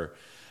 and we're."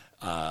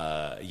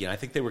 I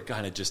think they were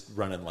kind of just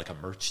running like a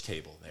merch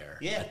table there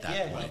at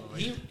that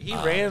point. He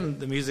ran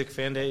the Music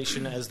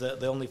Foundation as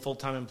the only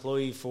full-time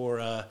employee for,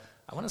 I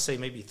want to say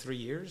maybe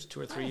 2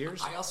 or 3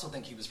 years. I also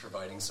think he was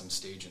providing some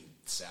stage and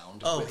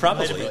sound. Oh, with-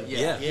 probably.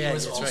 Yeah, Yeah, he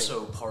was that's right.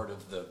 also part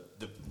of the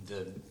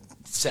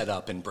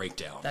setup and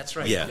breakdown. That's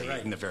right. Yeah.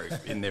 Right. In the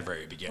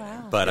very beginning.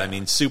 Wow. But I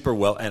mean, super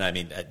well, and I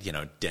mean,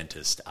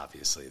 Dentist,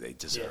 obviously, they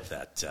deserve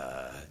that,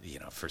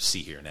 for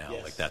See Here Now.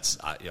 Yes. Like that's,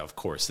 of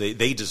course,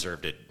 they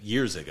deserved it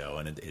years ago,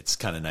 and it's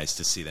kind of nice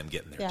to see them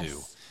getting their Yes.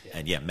 due.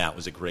 And Matt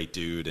was a great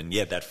dude, and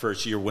that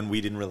first year when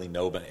we didn't really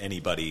know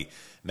anybody,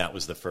 Matt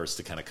was the first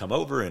to kind of come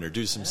over,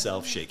 introduce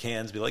himself, shake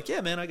hands, be like, "Yeah,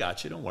 man, I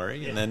got you, don't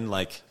worry," and then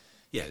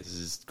this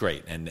is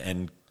great,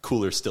 and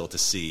cooler still to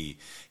see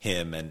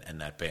him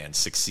and that band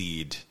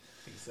succeed.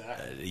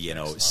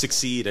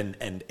 Succeed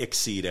and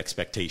exceed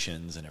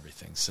expectations and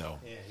everything. So,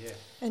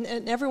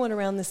 And everyone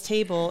around this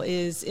table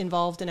is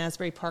involved in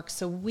Asbury Park,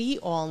 so we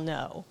all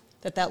know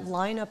that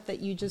lineup that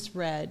you just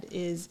read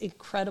is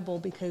incredible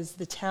because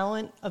the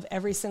talent of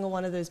every single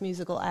one of those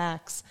musical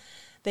acts,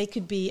 they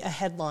could be a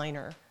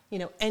headliner,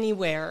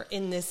 anywhere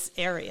in this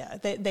area.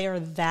 They are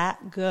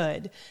that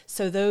good.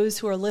 So those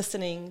who are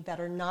listening that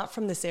are not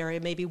from this area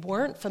maybe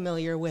weren't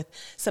familiar with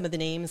some of the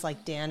names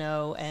like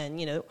Dano and,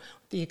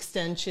 the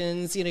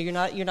Extensions. You know,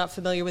 you're not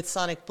familiar with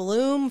Sonic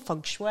Bloom,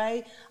 Feng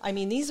Shui. I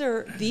mean, these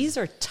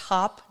are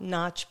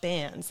top-notch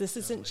bands. This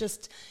isn't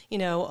just, you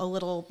know, a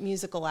little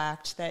musical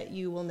act that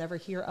you will never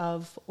hear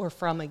of or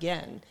from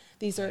again.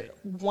 These are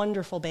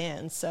wonderful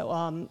bands.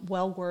 So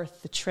well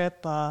worth the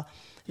trip.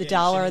 The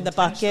dollar in the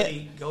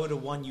bucket. Go to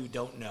one you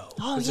don't know.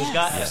 Oh,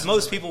 yes.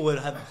 Most people would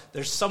have.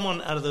 There's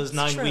someone out of those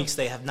 9 true. weeks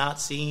they have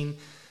not seen.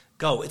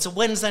 Go. It's a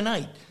Wednesday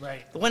night.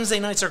 Right. The Wednesday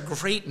nights are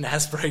great in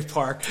Asbury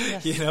Park.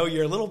 Yes. You know,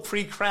 you're a little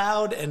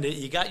pre-crowd, and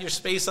you got your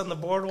space on the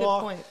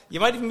boardwalk. Good point. You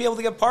might even be able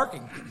to get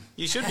parking.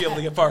 You should be able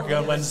to get parking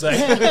on Wednesday.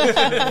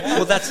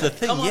 Well, that's the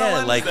thing. Come on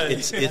Yeah, like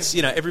Wednesday. it's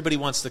you know, everybody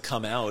wants to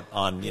come out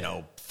on, you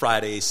know,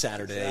 Friday,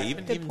 Saturday,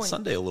 even point.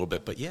 Sunday a little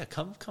bit, but yeah,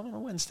 come on a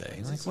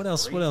Wednesday. Like, what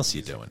else are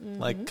you doing?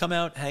 Like, come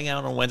out, hang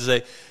out on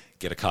Wednesday,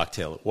 get a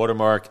cocktail at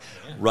Watermark,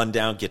 run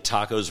down, get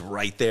tacos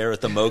right there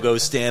at the Mogo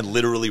stand,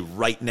 literally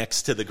right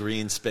next to the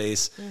green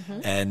space,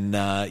 and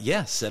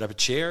set up a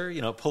chair.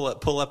 You know, pull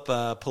up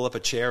a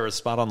chair or a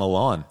spot on the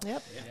lawn,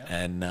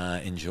 and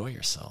enjoy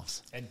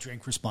yourselves. And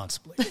drink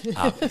responsibly.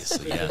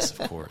 Obviously, yes,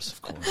 of course.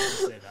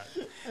 Say that.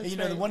 You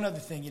know, the one other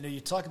thing, you know, you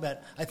talk about,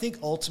 I think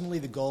ultimately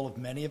the goal of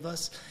many of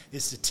us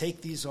is to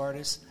take these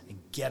artists and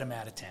get them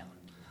out of town.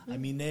 I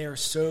mean, they are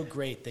so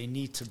great. They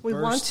need to We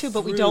burst want to,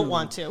 but we through. don't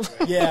want to.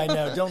 Yeah, I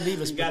know. Don't leave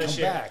us, but gotta come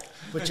share. back.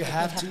 But you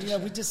have to. Yeah,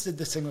 we just did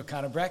this thing with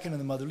Connor Bracken and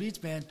the Mother Leeds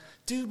Band.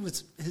 Dude,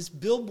 his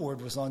billboard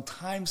was on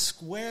Times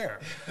Square.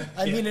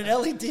 I mean, an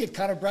LED at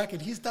Connor Bracken,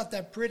 he's not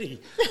that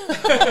pretty.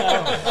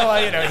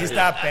 Oh, you know, he's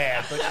not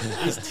bad, but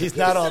he's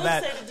not all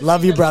that.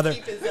 Love you, brother.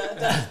 Keep his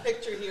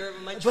picture here of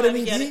him. But I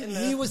mean,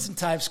 he was in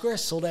Times Square,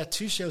 sold out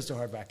 2 shows to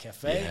Hard Rock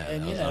Cafe, Yeah,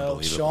 and that you was know,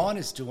 unbelievable. Sean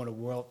is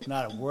doing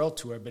not a world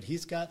tour, but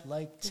he's got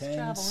like 10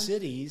 traveling.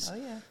 cities, Oh,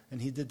 yeah.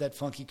 and he did that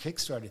funky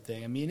Kickstarter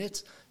thing. I mean,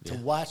 it's to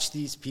watch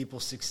these people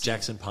succeed.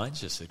 Jackson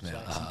Pines just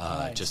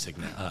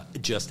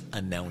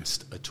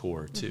announced a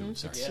tour too.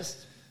 Sorry. It's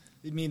just,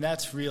 I mean,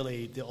 that's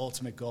really the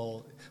ultimate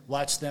goal.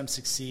 Watch them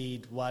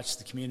succeed, watch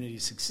the community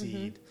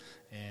succeed,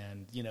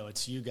 and you know,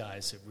 it's you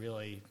guys that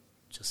really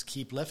just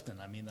keep lifting.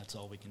 I mean, that's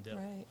all we can do.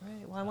 Right.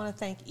 Well, I want to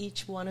thank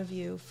each one of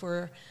you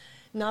for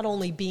not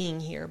only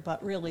being here,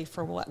 but really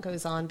for what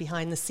goes on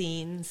behind the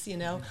scenes. You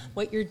know,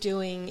 what you're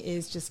doing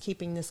is just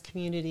keeping this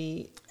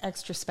community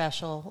extra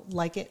special,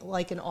 like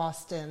in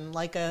Austin,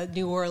 like a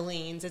New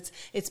Orleans.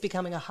 It's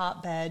becoming a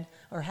hotbed,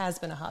 or has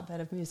been a hotbed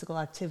of musical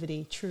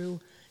activity, true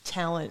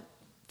talent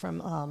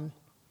from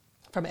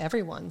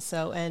everyone.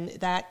 So, and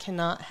that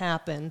cannot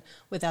happen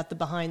without the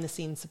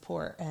behind-the-scenes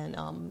support, and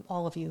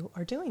all of you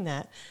are doing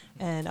that.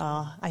 And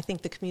I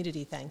think the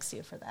community thanks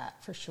you for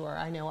that, for sure.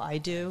 I know I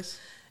do. Thanks.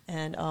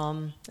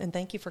 And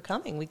thank you for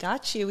coming. We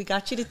got you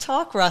to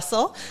talk,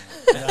 Russell.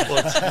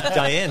 Well,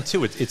 Diane,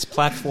 too, it's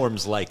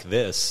platforms like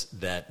this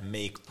that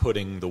make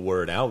putting the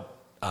word out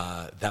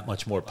that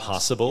much more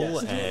possible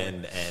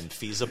and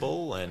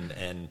feasible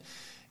and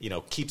you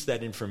know, keeps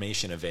that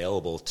information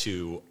available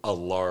to a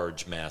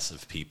large mass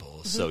of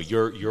people. So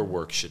your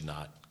work should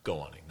not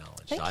go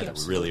unacknowledged. Thank you. I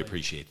really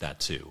appreciate that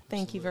too.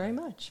 Thank you very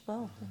much.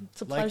 Well,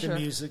 it's a Like pleasure. the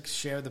music,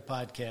 share the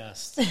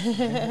podcast.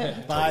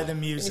 Buy the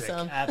music.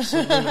 Some.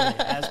 Absolutely.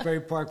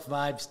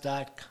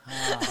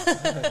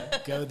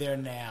 AsburyParkVibes.com. Go there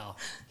now.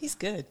 He's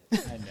good.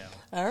 I know.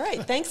 All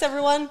right. Thanks,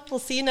 everyone. We'll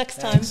see you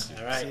next time. Thanks.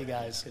 All right. See you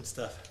guys. Good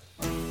stuff.